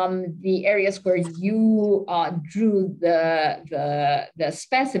from the areas where you drew the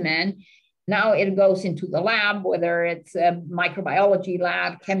specimen. Now it goes into the lab, whether it's a microbiology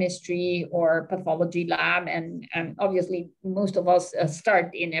lab, chemistry, or pathology lab. And obviously, most of us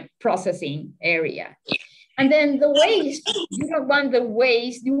start in a processing area. And then the waste, you don't want the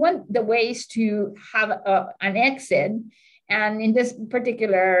waste, you want the waste to have an exit. And in this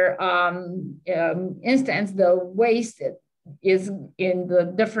particular instance, the waste is in the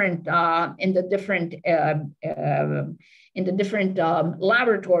different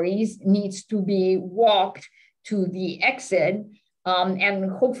laboratories needs to be walked to the exit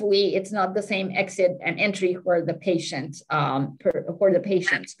And hopefully it's not the same exit and entry where the patients go,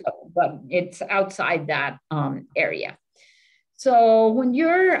 but it's outside that area. So when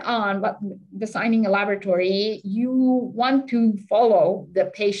you're designing a laboratory, you want to follow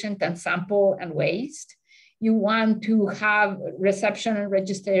the patient and sample and waste. You want to have reception and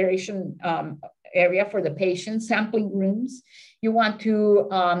registration area for the patient, sampling rooms. You want to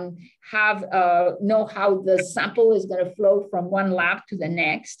know how the sample is going to flow from one lab to the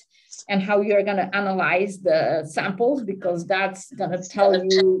next, and how you're going to analyze the samples, because that's going to tell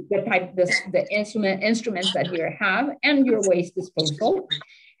you the instruments that you have, and your waste disposal.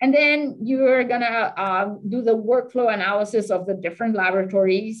 And then you're going to do the workflow analysis of the different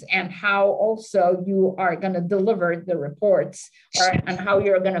laboratories, and how also you are going to deliver the reports, and how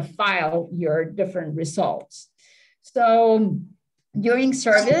you're going to file your different results. So during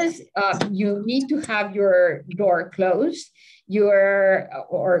service, you need to have your door closed,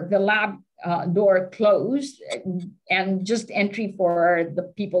 or the lab door closed, and just entry for the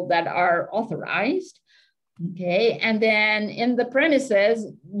people that are authorized. Okay, and then in the premises,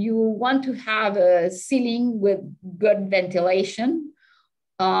 you want to have a ceiling with good ventilation,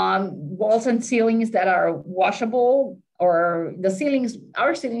 walls and ceilings that are washable, or the ceilings,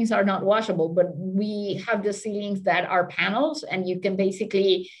 our ceilings are not washable, but we have the ceilings that are panels, and you can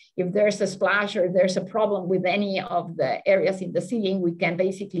basically, if there's a splash or there's a problem with any of the areas in the ceiling, we can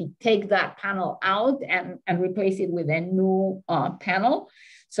basically take that panel out and replace it with a new panel.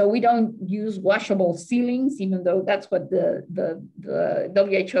 So we don't use washable ceilings, even though that's what the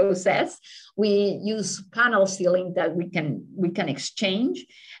WHO says. We use panel ceiling that we can exchange.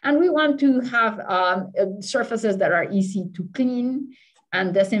 And we want to have surfaces that are easy to clean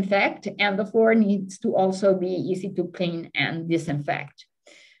and disinfect. And the floor needs to also be easy to clean and disinfect.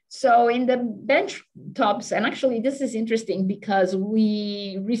 So in the bench tops, and actually this is interesting because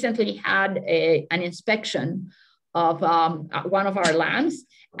we recently had an inspection of one of our labs,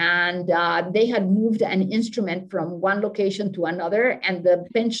 and they had moved an instrument from one location to another, and the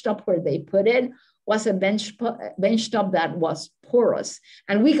bench top where they put it was a bench top that was porous,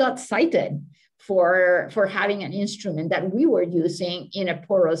 and we got cited for having an instrument that we were using in a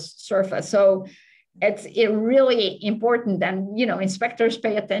porous surface. So it's really important, and inspectors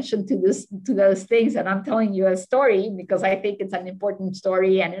pay attention to those things. And I'm telling you a story because I think it's an important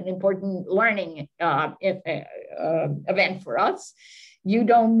story and an important learning event for us. You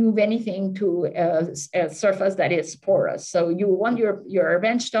don't move anything to a surface that is porous. So you want your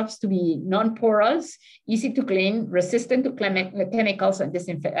bench tops to be non-porous, easy to clean, resistant to chemicals and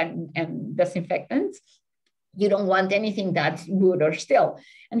disinfectants. You don't want anything that's wood or steel.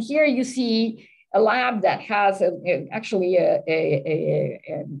 And here you see a lab that has actually an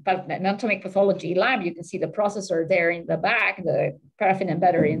anatomic pathology lab. You can see the processor there in the back, the paraffin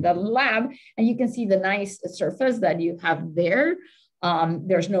embedder in the lab, and you can see the nice surface that you have there.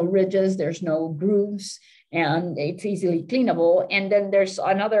 There's no ridges, there's no grooves, and it's easily cleanable. And then there's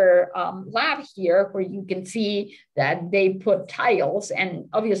another lab here where you can see that they put tiles, and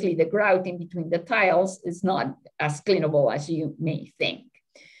obviously the grout in between the tiles is not as cleanable as you may think.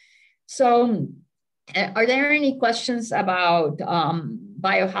 So are there any questions about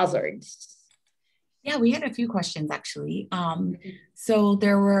biohazards? Yeah, we had a few questions actually. So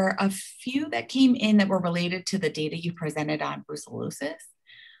there were a few that came in that were related to the data you presented on brucellosis.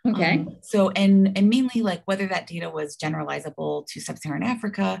 Okay. And mainly like whether that data was generalizable to sub-Saharan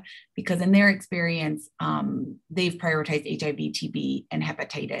Africa, because in their experience, they've prioritized HIV, TB, and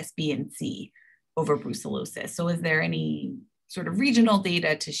hepatitis B and C over brucellosis. So is there any sort of regional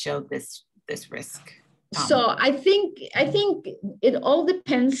data to show this risk? So I think it all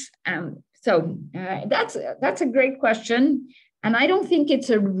depends. That's a great question. And I don't think it's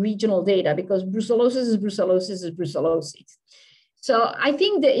a regional data, because brucellosis is brucellosis is brucellosis. So I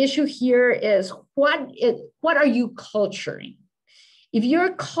think the issue here is what are you culturing? If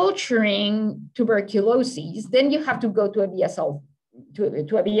you're culturing tuberculosis, then you have to go to a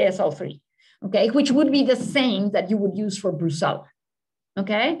BSL-3, okay, which would be the same that you would use for brucella,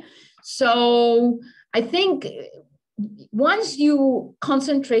 okay? So I think once you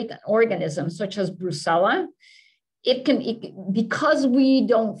concentrate on organisms such as brucella, because we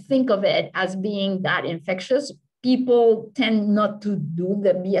don't think of it as being that infectious, people tend not to do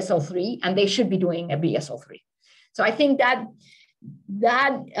the BSL-3, and they should be doing a BSL-3. So I think that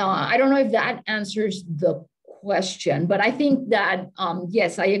I don't know if that answers the question, but I think that,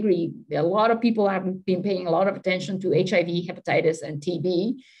 yes, I agree. A lot of people have been paying a lot of attention to HIV, hepatitis, and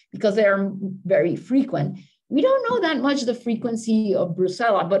TB because they're very frequent. We don't know that much the frequency of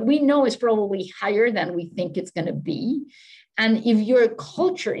brucella, but we know it's probably higher than we think it's going to be. And if you're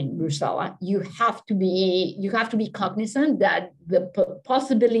culturing Brucella, you have to be cognizant that the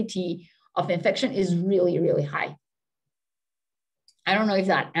possibility of infection is really, really high. I don't know if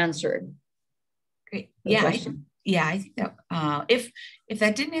that answered. Great. Yeah, I think that if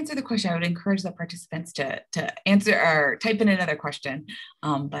that didn't answer the question, I would encourage the participants to answer or type in another question.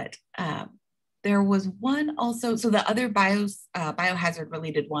 But there was one also. So the other biohazard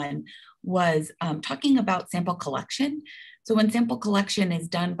related one was talking about sample collection. So when sample collection is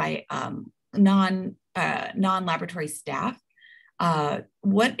done by non-laboratory staff,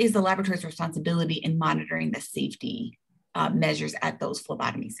 what is the laboratory's responsibility in monitoring the safety measures at those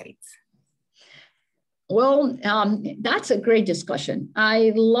phlebotomy sites? Well, that's a great discussion.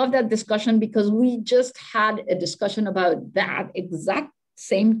 I love that discussion because we just had a discussion about that exact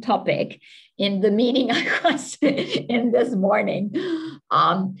same topic in the meeting I was in this morning.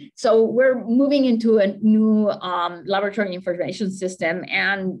 So we're moving into a new laboratory information system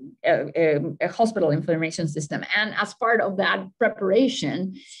and a hospital information system. And as part of that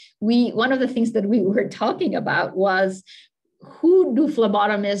preparation, one of the things that we were talking about was, who do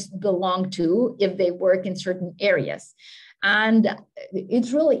phlebotomists belong to if they work in certain areas? And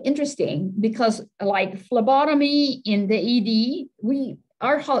it's really interesting because, like, phlebotomy in the ED,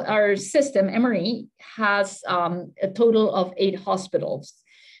 our system, Emory, has a total of 8 hospitals.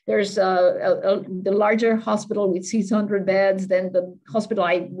 There's the larger hospital with 600 beds, then the hospital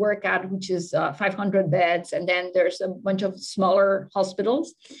I work at, which is 500 beds, and then there's a bunch of smaller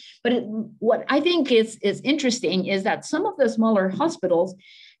hospitals. But what I think is interesting is that some of the smaller hospitals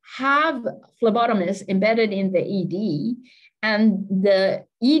have phlebotomists embedded in the ED, and the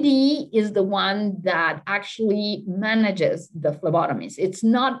ED is the one that actually manages the phlebotomists. It's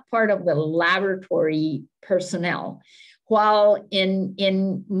not part of the laboratory personnel. While in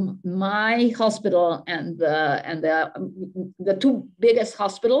my hospital and the 2 biggest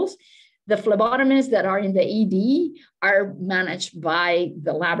hospitals, the phlebotomists that are in the ED are managed by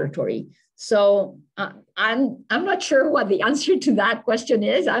the laboratory. So I'm not sure what the answer to that question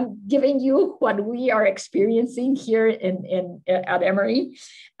is. I'm giving you what we are experiencing here at Emory,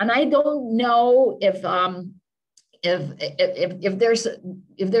 and I don't know if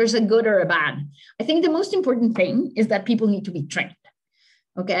there's a good or a bad. I think the most important thing is that people need to be trained.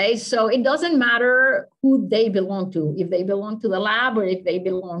 Okay, so it doesn't matter who they belong to, if they belong to the lab or if they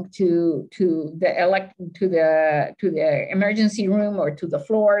belong to the emergency room or to the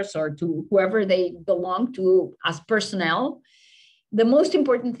floors or to whoever they belong to as personnel. The most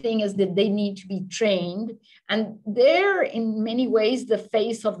important thing is that they need to be trained, and they're in many ways the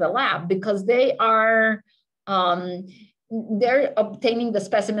face of the lab because they are they're obtaining the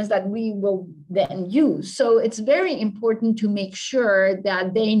specimens that we will then use. So it's very important to make sure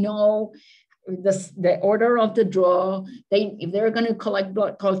that they know the order of the draw. If they're going to collect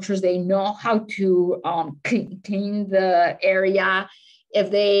blood cultures, they know how to clean the area.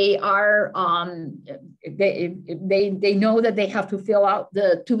 If they are, they know that they have to fill out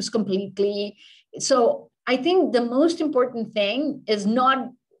the tubes completely. So I think the most important thing is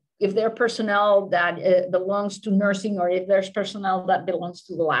not if they're personnel that belongs to nursing or if there's personnel that belongs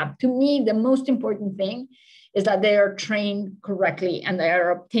to the lab. To me, the most important thing is that they are trained correctly and they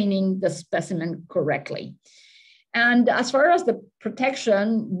are obtaining the specimen correctly. And as far as the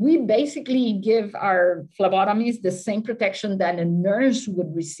protection, we basically give our phlebotomies the same protection that a nurse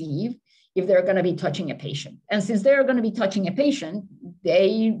would receive if they're going to be touching a patient. And since they're going to be touching a patient,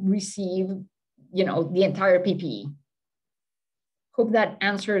 they receive, the entire PPE. Hope that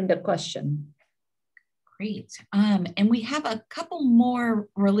answered the question. Great. And we have a couple more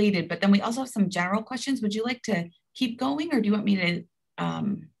related, but then we also have some general questions. Would you like to keep going or do you want me to?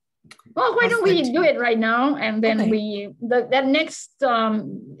 Well, why don't we do it right now? And then that next,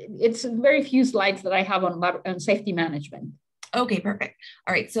 it's very few slides that I have on safety management. Okay, perfect.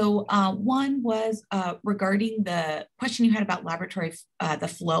 All right. So one was regarding the question you had about laboratory, the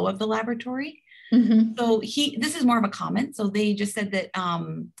flow of the laboratory. Mm-hmm. So this is more of a comment. So they just said that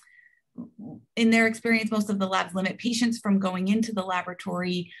in their experience, most of the labs limit patients from going into the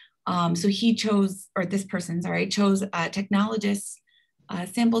laboratory. So he chose, or this person, sorry, chose technologists,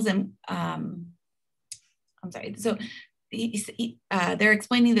 samples and, I'm sorry. So they're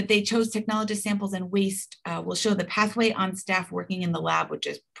explaining that they chose technologist samples and waste will show the pathway on staff working in the lab, which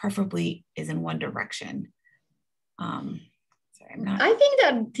is preferably is in one direction. I think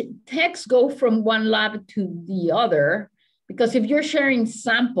that techs go from one lab to the other, because if you're sharing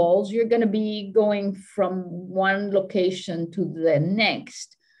samples, you're going to be going from one location to the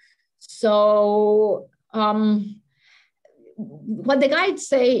next. So what the guides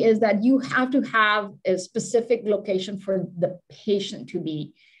say is that you have to have a specific location for the patient to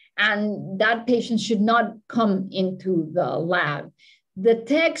be, and that patient should not come into the lab. The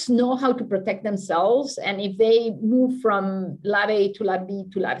techs know how to protect themselves, and if they move from lab A to lab B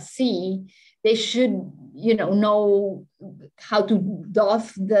to lab C, they should, know how to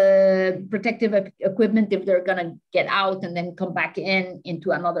doff the protective equipment if they're going to get out and then come back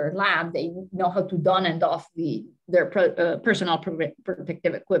into another lab. They know how to don and doff their personal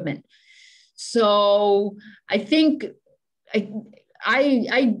protective equipment. So I think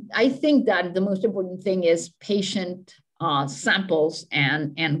I think that the most important thing is patient samples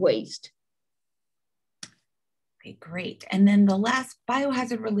and waste. Okay, great. And then the last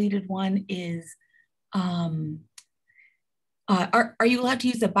biohazard related one is, are you allowed to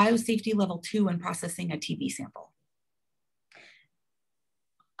use a biosafety level 2 when processing a TB sample?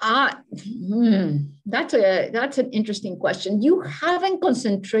 That's an interesting question. You haven't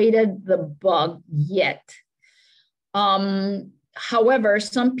concentrated the bug yet. However,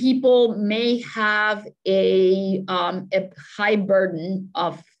 some people may have a high burden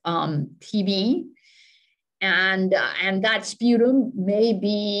of TB, and that sputum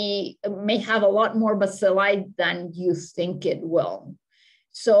may have a lot more bacilli than you think it will.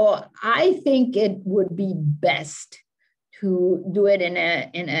 So I think it would be best to do it in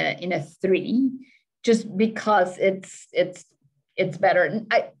a 3, just because it's better.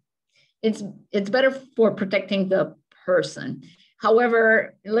 It's better for protecting the person.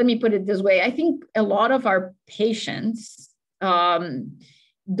 However, let me put it this way. I think a lot of our patients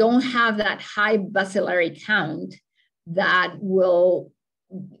don't have that high bacillary count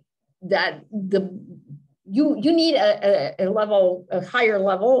you need a higher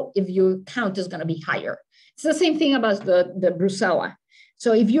level if your count is going to be higher. It's the same thing about the brucella.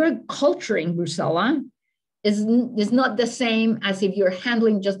 So if you're culturing brucella, is not the same as if you're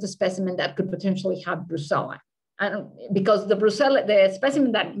handling just a specimen that could potentially have brucella. Because the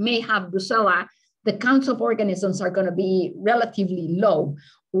specimen that may have brucella, the counts of organisms are going to be relatively low.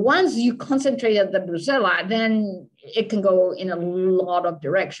 Once you concentrated the brucella, then it can go in a lot of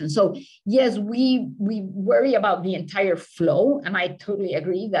directions. So yes, we worry about the entire flow, and I totally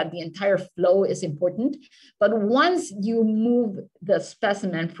agree that the entire flow is important. But once you move the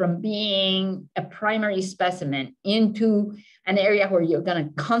specimen from being a primary specimen into an area where you're going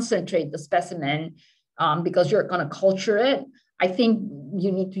to concentrate the specimen because you're going to culture it, I think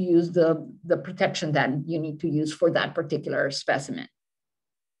you need to use the protection that you need to use for that particular specimen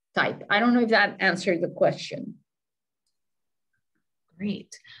type. I don't know if that answered the question.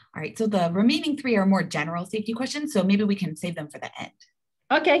 Great. All right, so the remaining 3 are more general safety questions, so maybe we can save them for the end.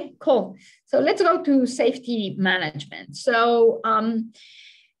 Okay, cool. So let's go to safety management. So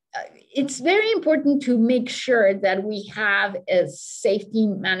it's very important to make sure that we have a safety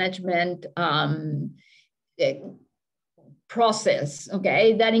management process,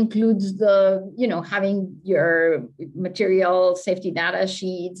 okay? That includes having your material safety data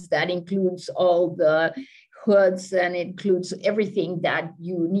sheets, that includes all the hoods, and it includes everything that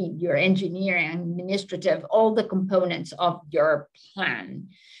you need, your engineering, administrative, all the components of your plan.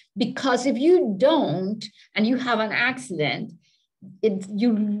 Because if you don't, and you have an accident,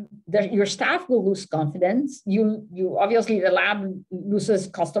 your staff will lose confidence. You obviously, the lab loses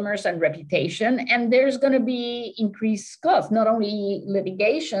customers and reputation, and there's going to be increased costs, not only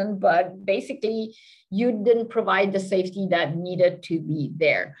litigation, but basically you didn't provide the safety that needed to be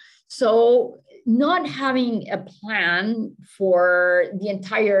there. So not having a plan for the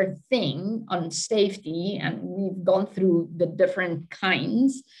entire thing on safety, and we've gone through the different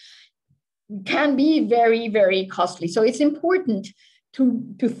kinds, can be very, very costly. So it's important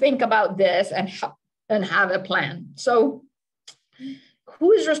to think about this and have a plan. So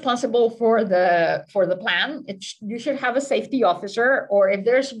who is responsible for the plan? You should have a safety officer, or if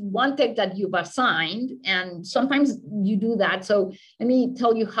there's one tech that you've assigned, and sometimes you do that. So let me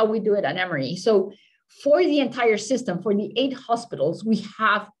tell you how we do it at Emory. So for the entire system, for the 8 hospitals, we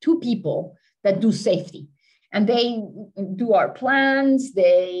have 2 people that do safety. And they do our plans,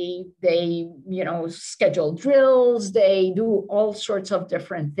 they schedule drills, they do all sorts of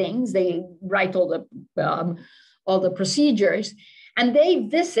different things. They write all the procedures, and they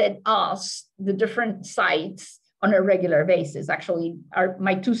visit us, the different sites, on a regular basis. Actually,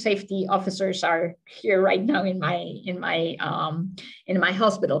 my 2 safety officers are here right now in my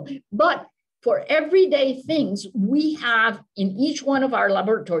hospital. But for everyday things, we have in each one of our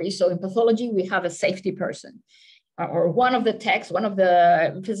laboratories, so in pathology, we have a safety person. or one of the techs, one of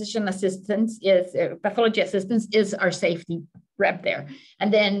the physician assistants is pathology assistants is our safety rep there.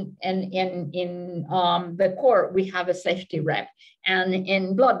 And then in the core, we have a safety rep. And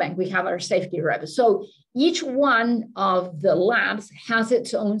in blood bank, we have our safety rep. So each one of the labs has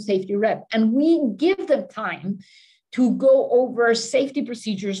its own safety rep. And we give them time to go over safety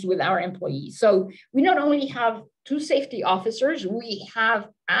procedures with our employees. So we not only have 2 safety officers, we have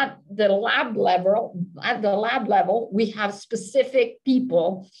at the lab level, we have specific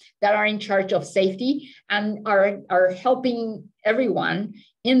people that are in charge of safety and are helping everyone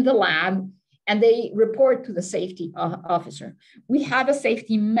in the lab, and they report to the safety officer. We have a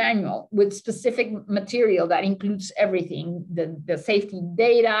safety manual with specific material that includes everything, the safety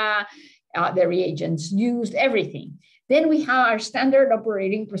data, the reagents used, everything. Then we have our standard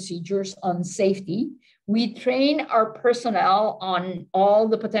operating procedures on safety. We train our personnel on all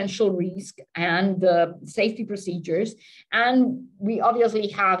the potential risk and the safety procedures. And we obviously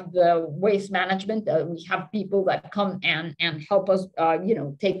have the waste management. We have people that come and help us,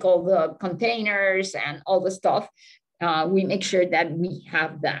 take all the containers and all the stuff. We make sure that we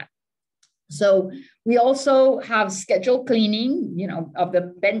have that. So we also have scheduled cleaning, of the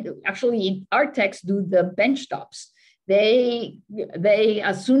bench. Actually, our techs do the bench tops. They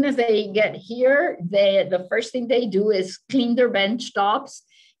as soon as they get here, the first thing they do is clean their bench tops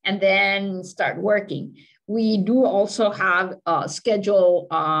and then start working. We do also have schedule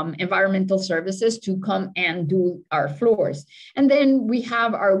environmental services to come and do our floors. And then we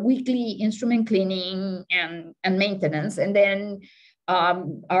have our weekly instrument cleaning and maintenance. And then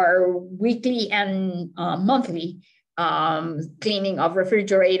our weekly and monthly cleaning of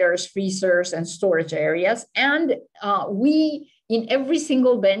refrigerators, freezers, and storage areas. And we, in every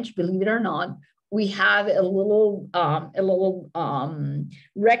single bench, believe it or not, we have a little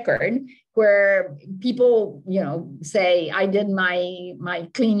record where people, say, I did my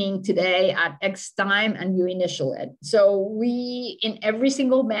cleaning today at X time, and you initial it. So we, in every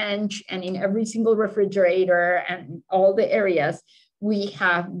single bench and in every single refrigerator and all the areas, we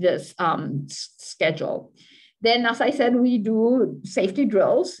have this schedule. Then, as I said, we do safety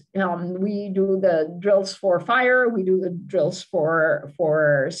drills. We do the drills for fire. We do the drills for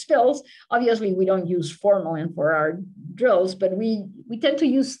spills. Obviously, we don't use formalin for our drills, but we tend to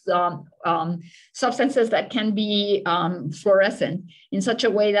use substances that can be fluorescent in such a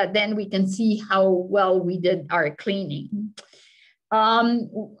way that then we can see how well we did our cleaning.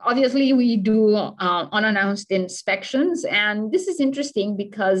 Obviously, we do unannounced inspections, and this is interesting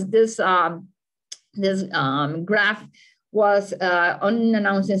because this graph was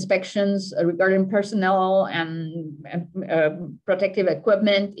unannounced inspections regarding personnel and protective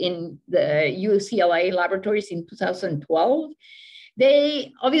equipment in the UCLA laboratories in 2012.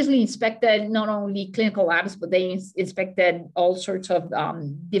 They obviously inspected not only clinical labs, but they inspected all sorts of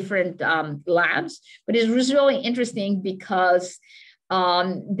different labs. But it was really interesting because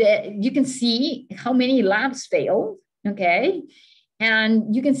you can see how many labs failed, okay?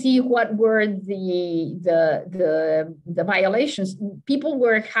 And you can see what were the violations. People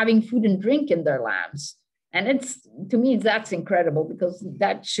were having food and drink in their labs. And to me, that's incredible because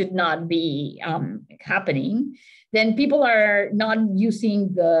that should not be happening. Then people are not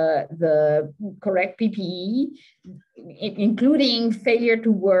using the correct PPE, including failure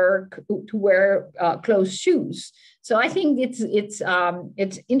to wear closed shoes. So I think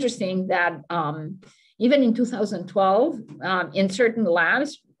it's interesting that even in 2012, in certain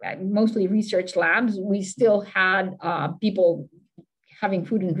labs, mostly research labs, we still had people having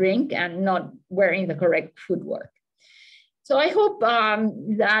food and drink and not wearing the correct footwear. So I hope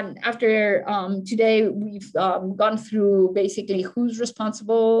that after today, we've gone through basically who's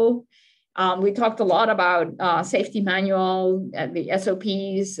responsible. We talked a lot about safety manual, the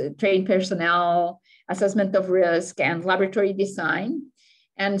SOPs, trained personnel, assessment of risk, and laboratory design.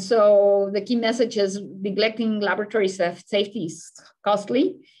 And so the key message is neglecting laboratory safety is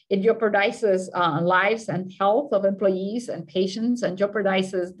costly. It jeopardizes lives and health of employees and patients and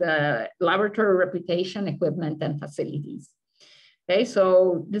jeopardizes the laboratory reputation, equipment, and facilities. Okay,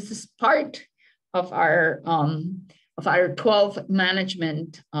 so this is part of our 12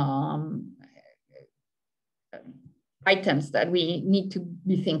 management items that we need to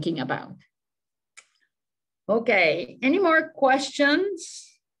be thinking about. Okay, any more questions?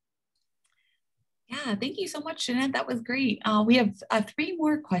 Yeah, thank you so much, Jeanette. That was great. We have 3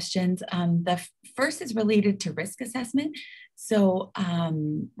 more questions. The first is related to risk assessment. So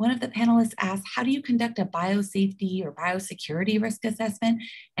one of the panelists asked, how do you conduct a biosafety or biosecurity risk assessment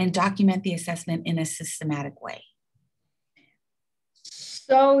and document the assessment in a systematic way?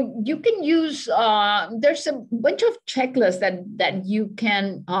 So you can use, there's a bunch of checklists that you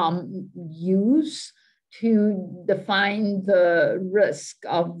can use to define the risk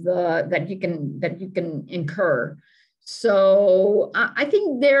of that you can incur. So I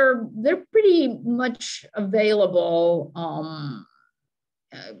think they're pretty much available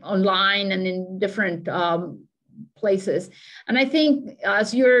online and in different places. And I think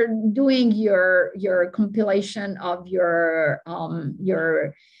as you're doing your compilation of your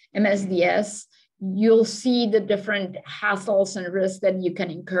MSDS, you'll see the different hassles and risks that you can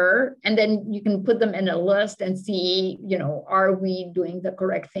incur. And then you can put them in a list and see, are we doing the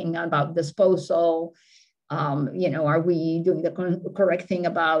correct thing about disposal? Are we doing the correct thing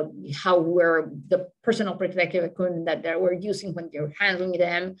about how the personal protective equipment that we're using when you're handling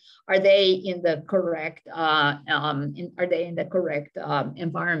them? Are they in the correct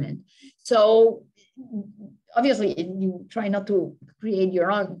environment? So obviously you try not to create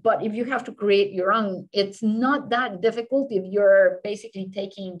your own, but if you have to create your own, it's not that difficult if you're basically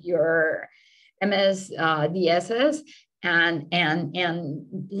taking your MSDSs and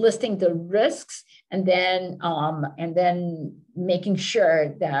listing the risks, and then making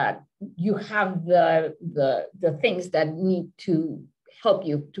sure that you have the things that need to help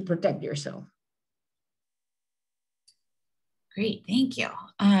you to protect yourself. Great, thank you.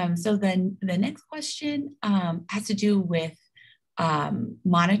 So then the next question has to do with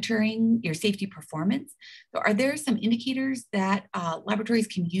monitoring your safety performance. So are there some indicators that laboratories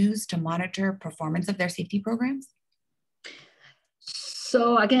can use to monitor performance of their safety programs?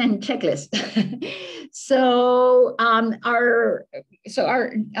 So again, checklist. So our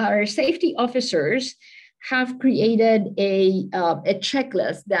safety officers have created a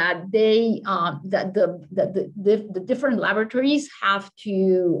checklist that the different laboratories have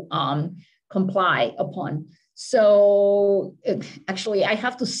to comply upon. So actually, I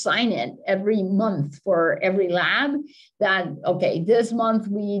have to sign it every month for every lab that, okay, this month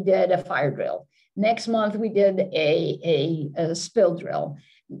we did a fire drill. Next month, we did a spill drill.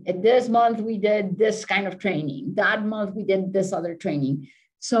 This month, we did this kind of training. That month, we did this other training.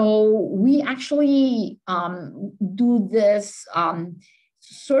 So we actually do this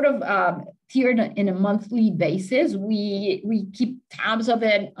sort of tiered in a monthly basis. We keep tabs of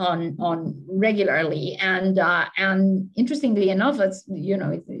it on regularly. And interestingly enough, it's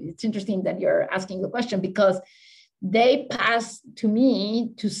interesting that you're asking the question, because they pass to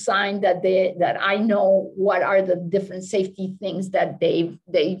me to sign that I know what are the different safety things that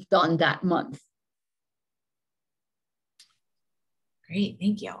they've done that month. Great,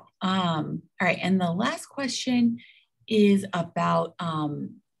 thank you. All right, and the last question is about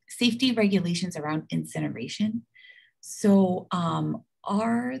safety regulations around incineration. So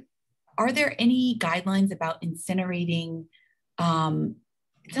are there any guidelines about incinerating?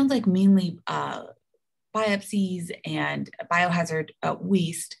 It sounds like mainly biopsies and biohazard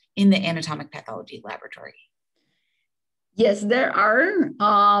waste in the anatomic pathology laboratory. Yes, there are.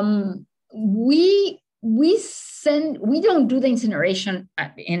 We don't do the incineration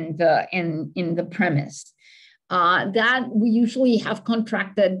in the premise. That we usually have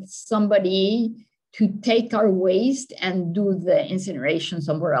contracted somebody to take our waste and do the incineration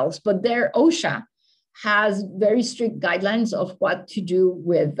somewhere else. But OSHA has very strict guidelines of what to do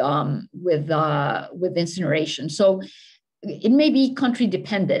with incineration. So it may be country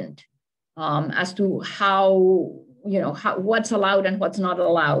dependent as to what's allowed and what's not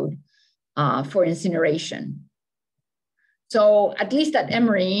allowed for incineration. So at least at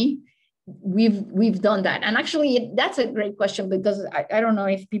Emory, we've done that. And actually, that's a great question, because I don't know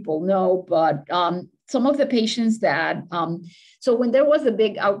if people know, but some of the patients that, so when there was the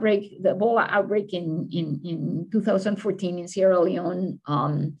big outbreak, the Ebola outbreak in 2014 in Sierra Leone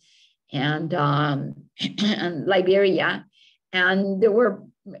and Liberia, and there were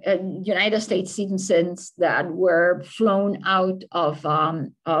United States citizens that were flown out of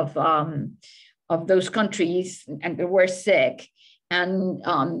those countries and they were sick and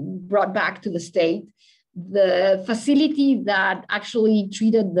brought back to the state. The facility that actually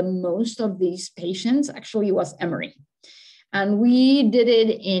treated the most of these patients actually was Emory. And we did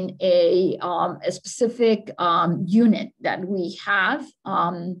it in a specific unit that we have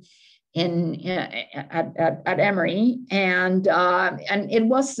at Emory. And it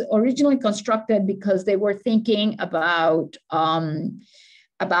was originally constructed because they were thinking about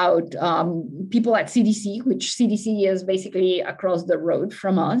people at CDC, which CDC is basically across the road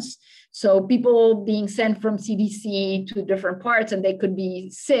from us. So people being sent from CDC to different parts, and they could be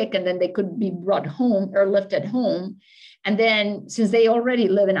sick, and then they could be brought home or lifted home. And then since they already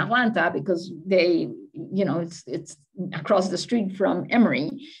live in Atlanta, because they you know, it's across the street from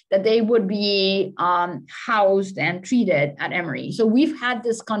Emory, that they would be housed and treated at Emory. So we've had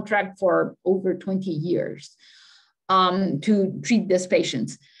this contract for over 20 years to treat these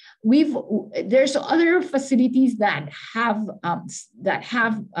patients. There's other facilities that have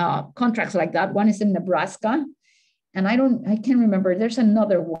contracts like that. One is in Nebraska, and I can't remember. There's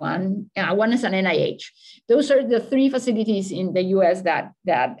another one. One is an NIH. Those are the 3 facilities in the U.S. that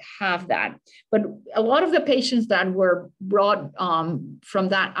have that. But a lot of the patients that were brought from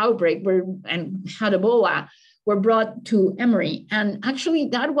that outbreak and had Ebola were brought to Emory, and actually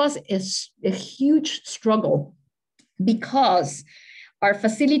that was a huge struggle, because our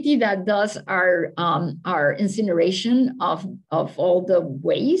facility that does our incineration of all the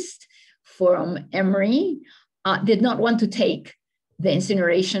waste from Emory did not want to take the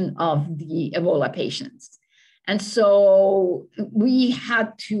incineration of the Ebola patients. And so we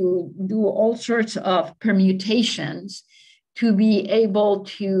had to do all sorts of permutations to be able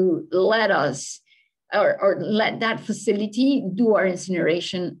to let us or let that facility do our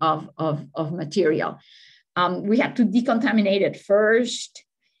incineration of material. We had to decontaminate it first,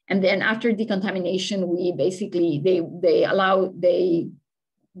 and then after decontamination, we basically they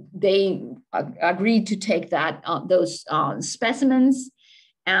agreed to take those specimens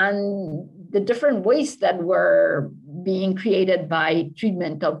and the different wastes that were being created by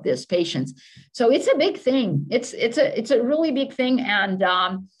treatment of these patients. So it's a big thing. It's a really big thing, and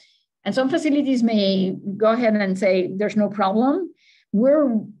some facilities may go ahead and say there's no problem.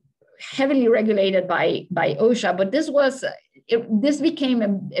 We're heavily regulated by OSHA, but this became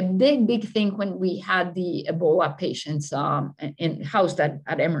a big thing when we had the Ebola patients housed at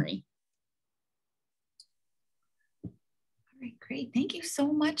Emory. All right, great. Thank you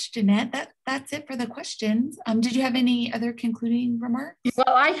so much, Jeanette. That's it for the questions. Did you have any other concluding remarks?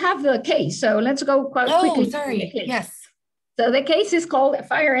 Well, I have the case, so let's go quickly. Oh, sorry. Yes. So the case is called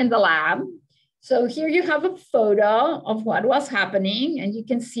Fire in the Lab. So here you have a photo of what was happening, and you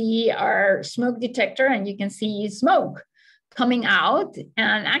can see our smoke detector, and you can see smoke coming out.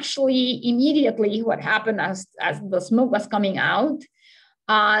 And actually, immediately what happened as the smoke was coming out,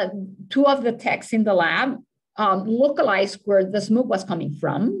 2 of the techs in the lab localized where the smoke was coming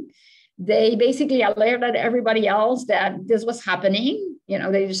from. They basically alerted everybody else that this was happening. You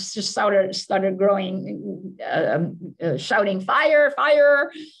know, they just started growing, shouting, fire,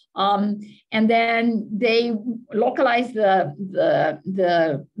 fire. And then they localized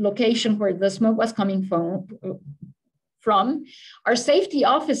the location where the smoke was coming from. Our safety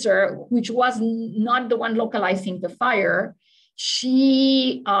officer, which was not the one localizing the fire,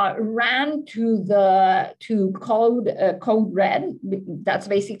 she ran to code red. That's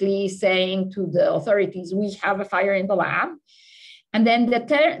basically saying to the authorities, we have a fire in the lab. And then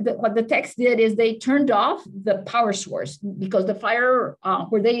what the techs did is they turned off the power source, because the fire,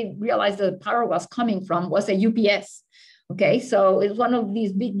 where they realized the power was coming from, was a UPS. Okay, so it's one of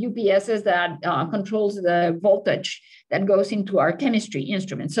these big UPSs that controls the voltage that goes into our chemistry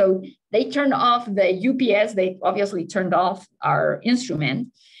instrument. So they turned off the UPS. They obviously turned off our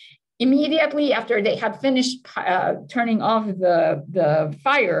instrument. Immediately after they had finished turning off the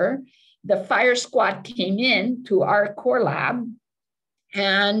fire squad came in to our core lab,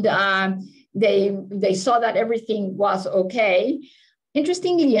 and they saw that everything was okay.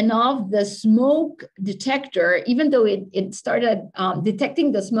 Interestingly enough, the smoke detector, even though it started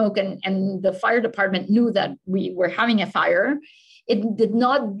detecting the smoke and the fire department knew that we were having a fire, it did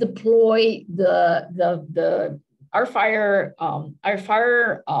not deploy our fire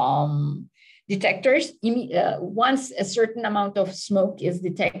detectors. Once a certain amount of smoke is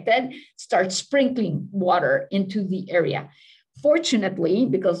detected, start sprinkling water into the area. Fortunately,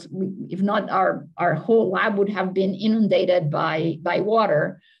 because if not, our whole lab would have been inundated by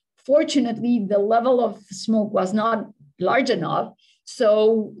water. Fortunately, the level of smoke was not large enough,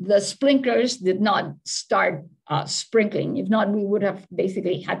 so the sprinklers did not start sprinkling. If not, we would have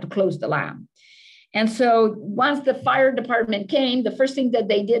basically had to close the lab. And so once the fire department came, the first thing that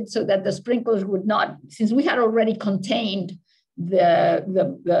they did so that the sprinklers would not, since we had already contained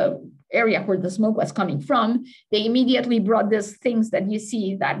the area where the smoke was coming from, they immediately brought these things that you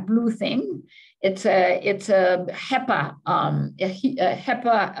see, that blue thing. It's a HEPA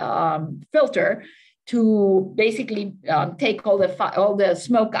filter to basically take all the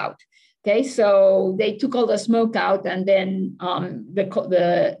smoke out. Okay, so they took all the smoke out, and then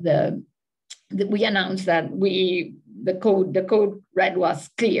we announced that the code red was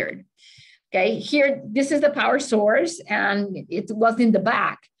cleared. Okay, here, this is the power source, and it was in the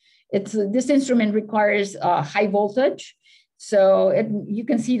back. This instrument requires high voltage. So you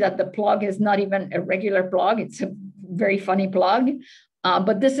can see that the plug is not even a regular plug. It's a very funny plug.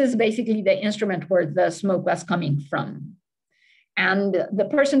 But this is basically the instrument where the smoke was coming from. And the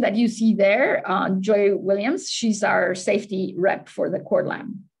person that you see there, Joy Williams, she's our safety rep for the core lab.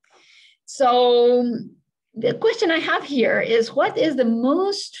 So the question I have here is, what is the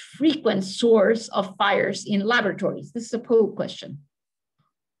most frequent source of fires in laboratories? This is a poll question.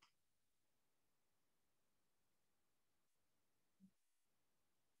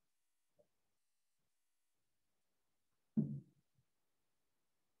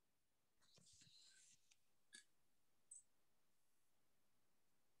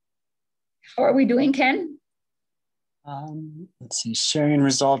 How are we doing, Ken? Let's see, sharing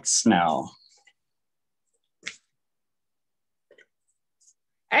results now.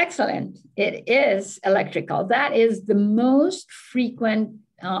 Excellent. It is electrical. That is the most frequent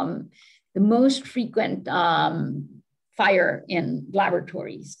fire in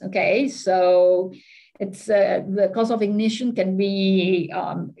laboratories. Okay, so it's the cause of ignition can be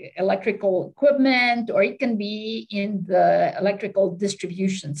electrical equipment, or it can be in the electrical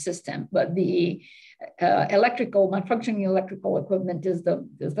distribution system. But the malfunctioning electrical equipment is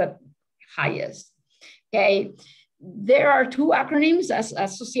the highest. Okay. There are two acronyms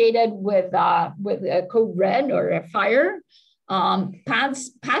associated with code red or a fire.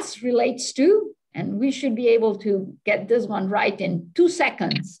 PATH relates to, and we should be able to get this one right in 2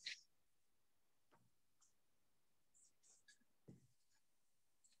 seconds.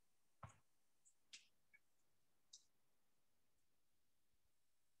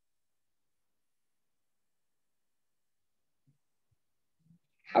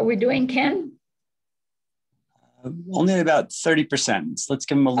 How are we doing, Ken? Only about 30%. So let's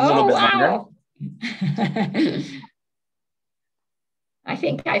give them a little bit longer. I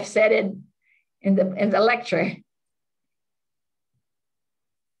think I've said it in the lecture.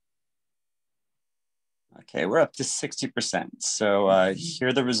 Okay, we're up to 60%. So here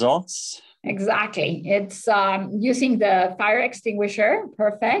are the results. Exactly. It's using the fire extinguisher.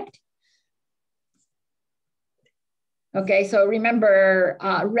 Perfect. Okay, so remember,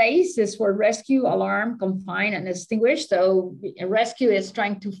 RACE is for rescue, alarm, confine, and extinguish. So rescue is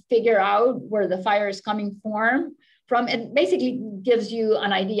trying to figure out where the fire is coming from. It basically gives you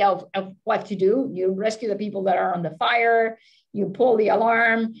an idea of what to do. You rescue the people that are on the fire, you pull the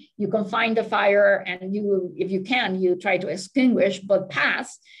alarm, you confine the fire, and you, if you can, you try to extinguish. But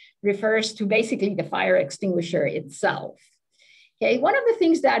PASS refers to basically the fire extinguisher itself. Okay, one of the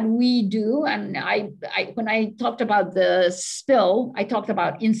things that we do, and when I talked about the spill, I talked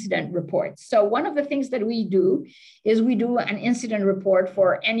about incident reports. So one of the things that we do is we do an incident report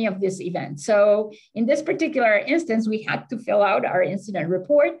for any of these events. So in this particular instance, we had to fill out our incident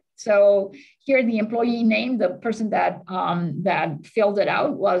report. So here the employee name, the person that filled it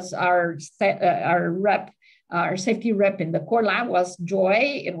out was our rep. Our safety rep in the core lab was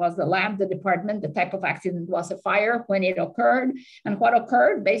Joy. It was the lab, the department, the type of accident was a fire, when it occurred. And what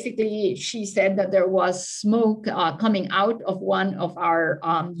occurred, basically, she said that there was smoke coming out of one of our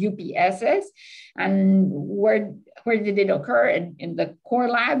UPSs. And where did it occur? In the core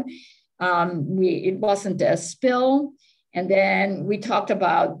lab. It wasn't a spill. And then we talked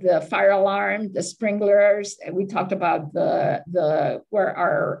about the fire alarm, the sprinklers. We talked about where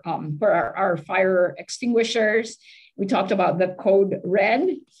our fire extinguishers. We talked about the code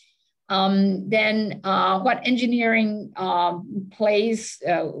red. Then what engineering was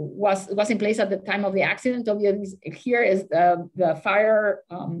in place at the time of the accident. Here is the fire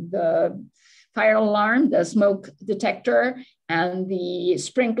alarm, the smoke detector, and the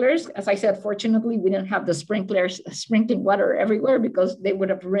sprinklers. As I said, fortunately, we didn't have the sprinklers sprinkling water everywhere because they would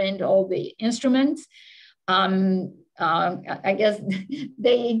have ruined all the instruments. I guess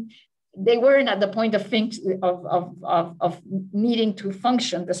they weren't at the point of needing to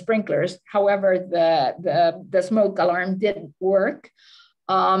function, the sprinklers. However, the smoke alarm did work.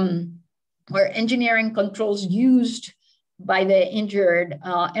 Where engineering controls used by the injured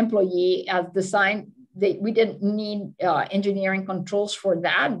employee as designed, we didn't need engineering controls for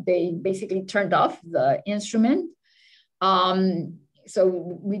that. They basically turned off the instrument. So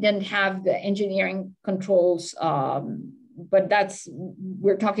we didn't have the engineering controls, but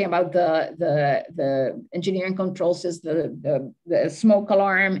we're talking about the engineering controls is the smoke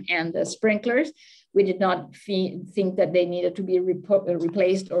alarm and the sprinklers. We did not think that they needed to be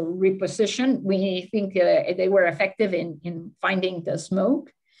replaced or repositioned. We think they were effective in finding the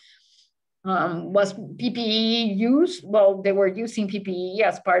smoke. Was PPE used? Well, they were using PPE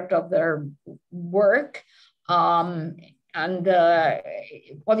as part of their work. And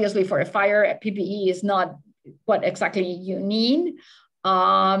obviously for a fire, PPE is not what exactly you need.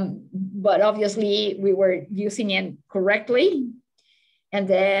 But obviously we were using it correctly. And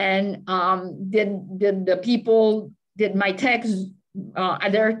then did my techs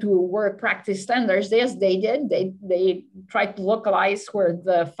adhere to work practice standards? Yes, they did. They tried to localize where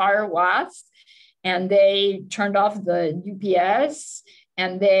the fire was, and they turned off the UPS,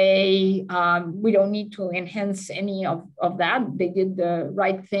 and we don't need to enhance any of that. They did the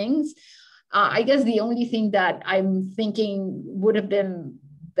right things. I guess the only thing that I'm thinking would have been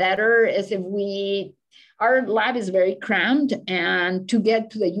better is if our lab is very cramped, and to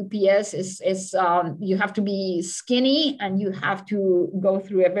get to the UPS is you have to be skinny, and you have to go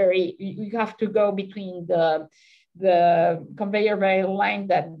through you have to go between the conveyor belt line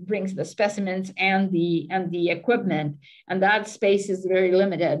that brings the specimens and the equipment, and that space is very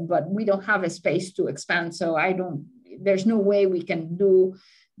limited. But we don't have a space to expand, so there's no way we can do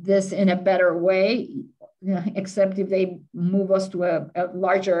this in a better way, except if they move us to a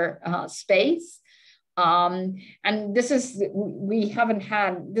larger space. And this is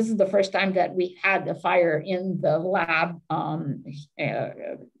the first time that we had a fire in the lab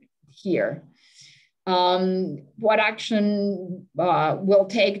here. What action will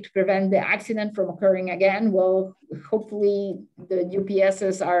take to prevent the accident from occurring again? Well, hopefully the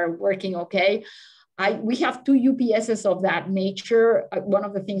UPSs are working okay. We have 2 UPSs of that nature. One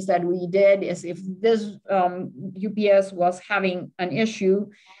of the things that we did is, if this UPS was having an issue,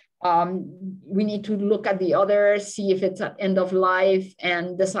 we need to look at the other, see if it's at end of life,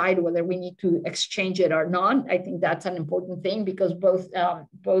 and decide whether we need to exchange it or not. I think that's an important thing, because both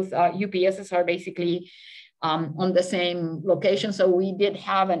UPSs are basically on the same location. So we did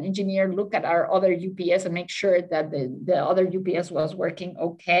have an engineer look at our other UPS and make sure that the other UPS was working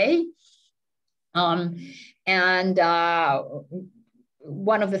okay.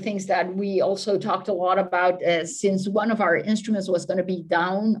 One of the things that we also talked a lot about is, since one of our instruments was going to be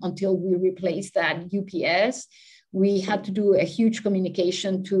down until we replaced that UPS, we had to do a huge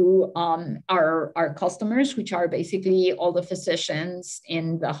communication to our customers, which are basically all the physicians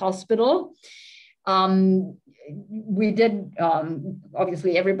in the hospital. We did,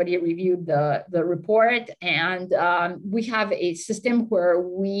 obviously everybody reviewed the report, and we have a system where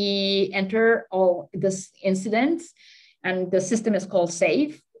we enter all this incidents, and the system is called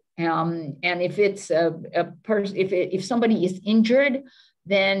SAFE. And if it's if somebody is injured,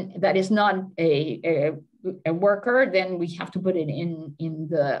 then that is not a worker, then we have to put it in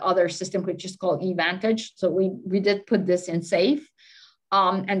the other system, which is called eVantage. So we did put this in SAFE.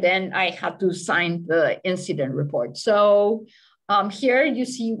 And then I had to sign the incident report. So here you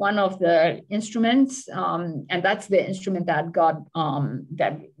see one of the instruments, and that's the instrument that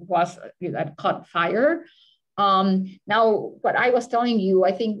caught fire. Now, what I was telling you,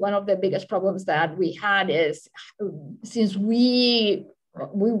 I think one of the biggest problems that we had is, since we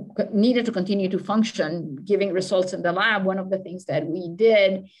needed to continue to function, giving results in the lab, one of the things that we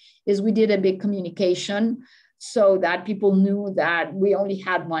did is we did a big communication, so that people knew that we only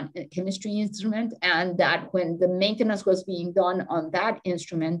had one chemistry instrument, and that when the maintenance was being done on that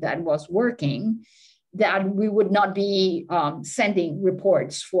instrument that was working, that we would not be sending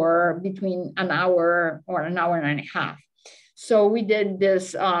reports for between an hour or an hour and a half. So we did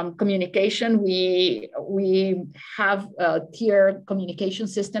this communication. We have a tier communication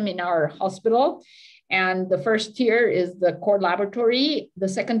system in our hospital. And the first tier is the core laboratory. The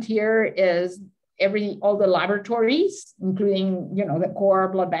second tier is all the laboratories, including, the core,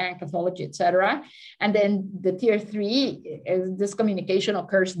 blood bank, pathology, et cetera. And then the tier 3 is this communication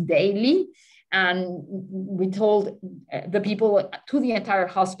occurs daily. And we told the people to the entire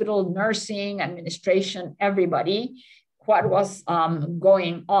hospital, nursing, administration, everybody, what was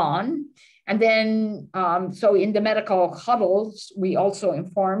going on. And then, so in the medical huddles, we also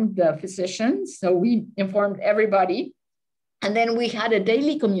informed the physicians. So we informed everybody. And then we had a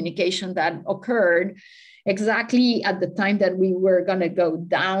daily communication that occurred exactly at the time that we were going to go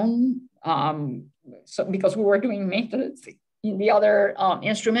down. So because we were doing maintenance in the other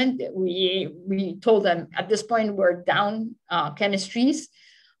instrument, we told them at this point we're down chemistries.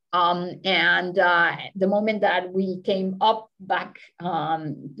 And the moment that we came up back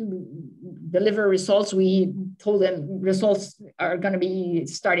to deliver results, we told them results are going to be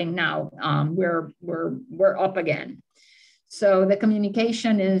starting now. We're up again. So the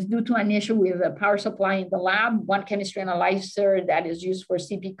communication is due to an issue with the power supply in the lab. One chemistry analyzer that is used for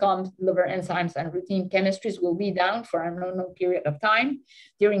CP comps, liver enzymes, and routine chemistries will be down for an unknown period of time.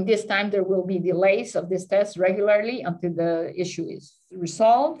 During this time, there will be delays of this test regularly until the issue is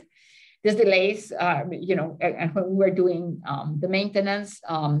resolved. These delays, and when we're doing the maintenance,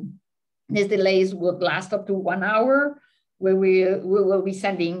 These delays would last up to 1 hour, where we will be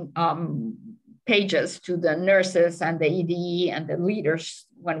sending pages to the nurses and the ED and the leaders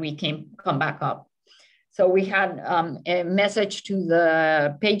when we come back up. So we had a message to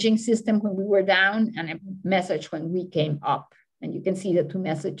the paging system when we were down and a message when we came up. And you can see the two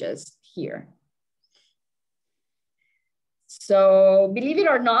messages here. So believe it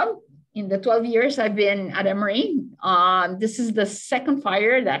or not, in the 12 years I've been at Emory, this is the second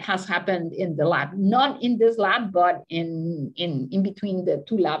fire that has happened in the lab, not in this lab, but in between the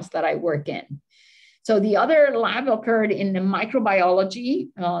two labs that I work in. So the other lab occurred in the microbiology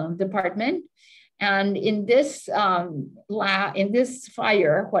department. And in this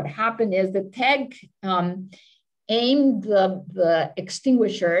fire, what happened is the tech aimed the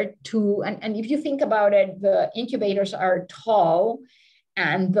extinguisher to, and if you think about it, the incubators are tall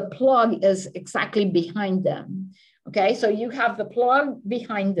and the plug is exactly behind them. Okay, so you have the plug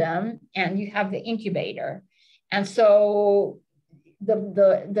behind them and you have the incubator. And so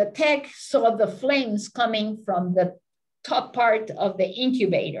the tech saw the flames coming from the top part of the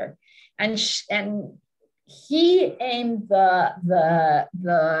incubator. And he aimed the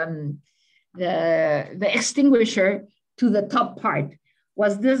extinguisher to the top part.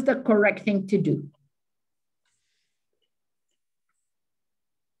 Was this the correct thing to do?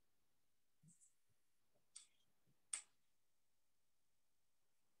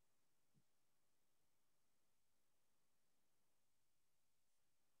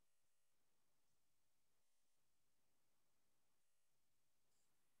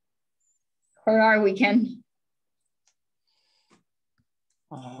 Where are we, Ken?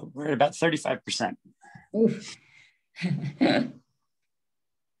 We're at about 35%. Oof.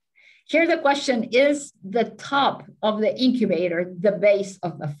 Here the question, is the top of the incubator the base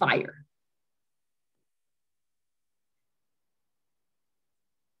of the fire?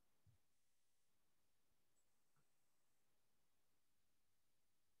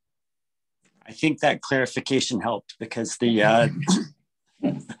 I think that clarification helped because the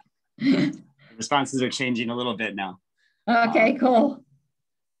responses are changing a little bit now. Okay, cool.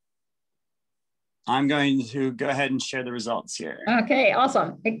 I'm going to go ahead and share the results here. Okay,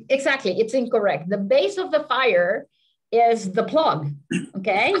 awesome. Exactly, it's incorrect. The base of the fire is the plug,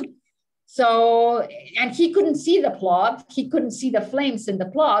 okay? So, and he couldn't see the plug. He couldn't see the flames in the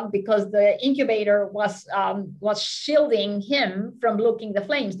plug because the incubator was shielding him from looking the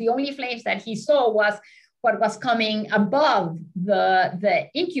flames. The only flames that he saw was what was coming above the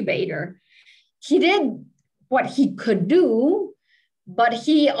incubator. He did what he could do, but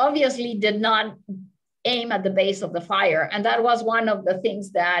he obviously did not aim at the base of the fire. And that was one of the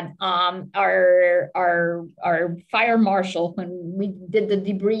things that our fire marshal, when we did the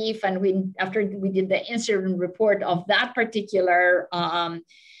debrief and after we did the incident report of that particular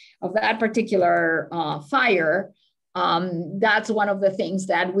fire, that's one of the things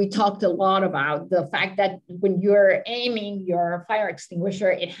that we talked a lot about, the fact that when you're aiming your fire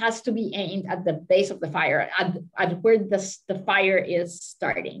extinguisher, it has to be aimed at the base of the fire, at where the fire is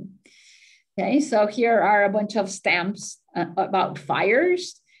starting. Okay, so here are a bunch of stamps about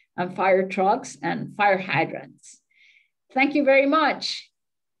fires and fire trucks and fire hydrants. Thank you very much.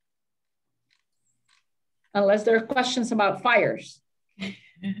 Unless there are questions about fires.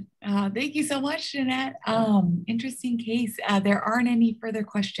 Thank you so much, Jeanette. Interesting case. There aren't any further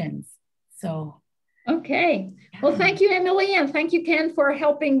questions. So, okay. Yeah. Well, thank you, Emily, and thank you, Ken, for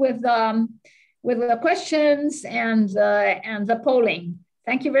helping with the questions and the polling.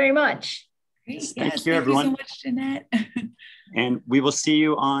 Thank you very much. Great. Thank you, everyone. Thank you so much, Jeanette. And we will see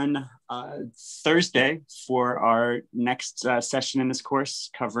you on Thursday for our next session in this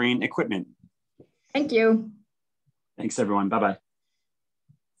course covering equipment. Thank you. Thanks, everyone. Bye-bye.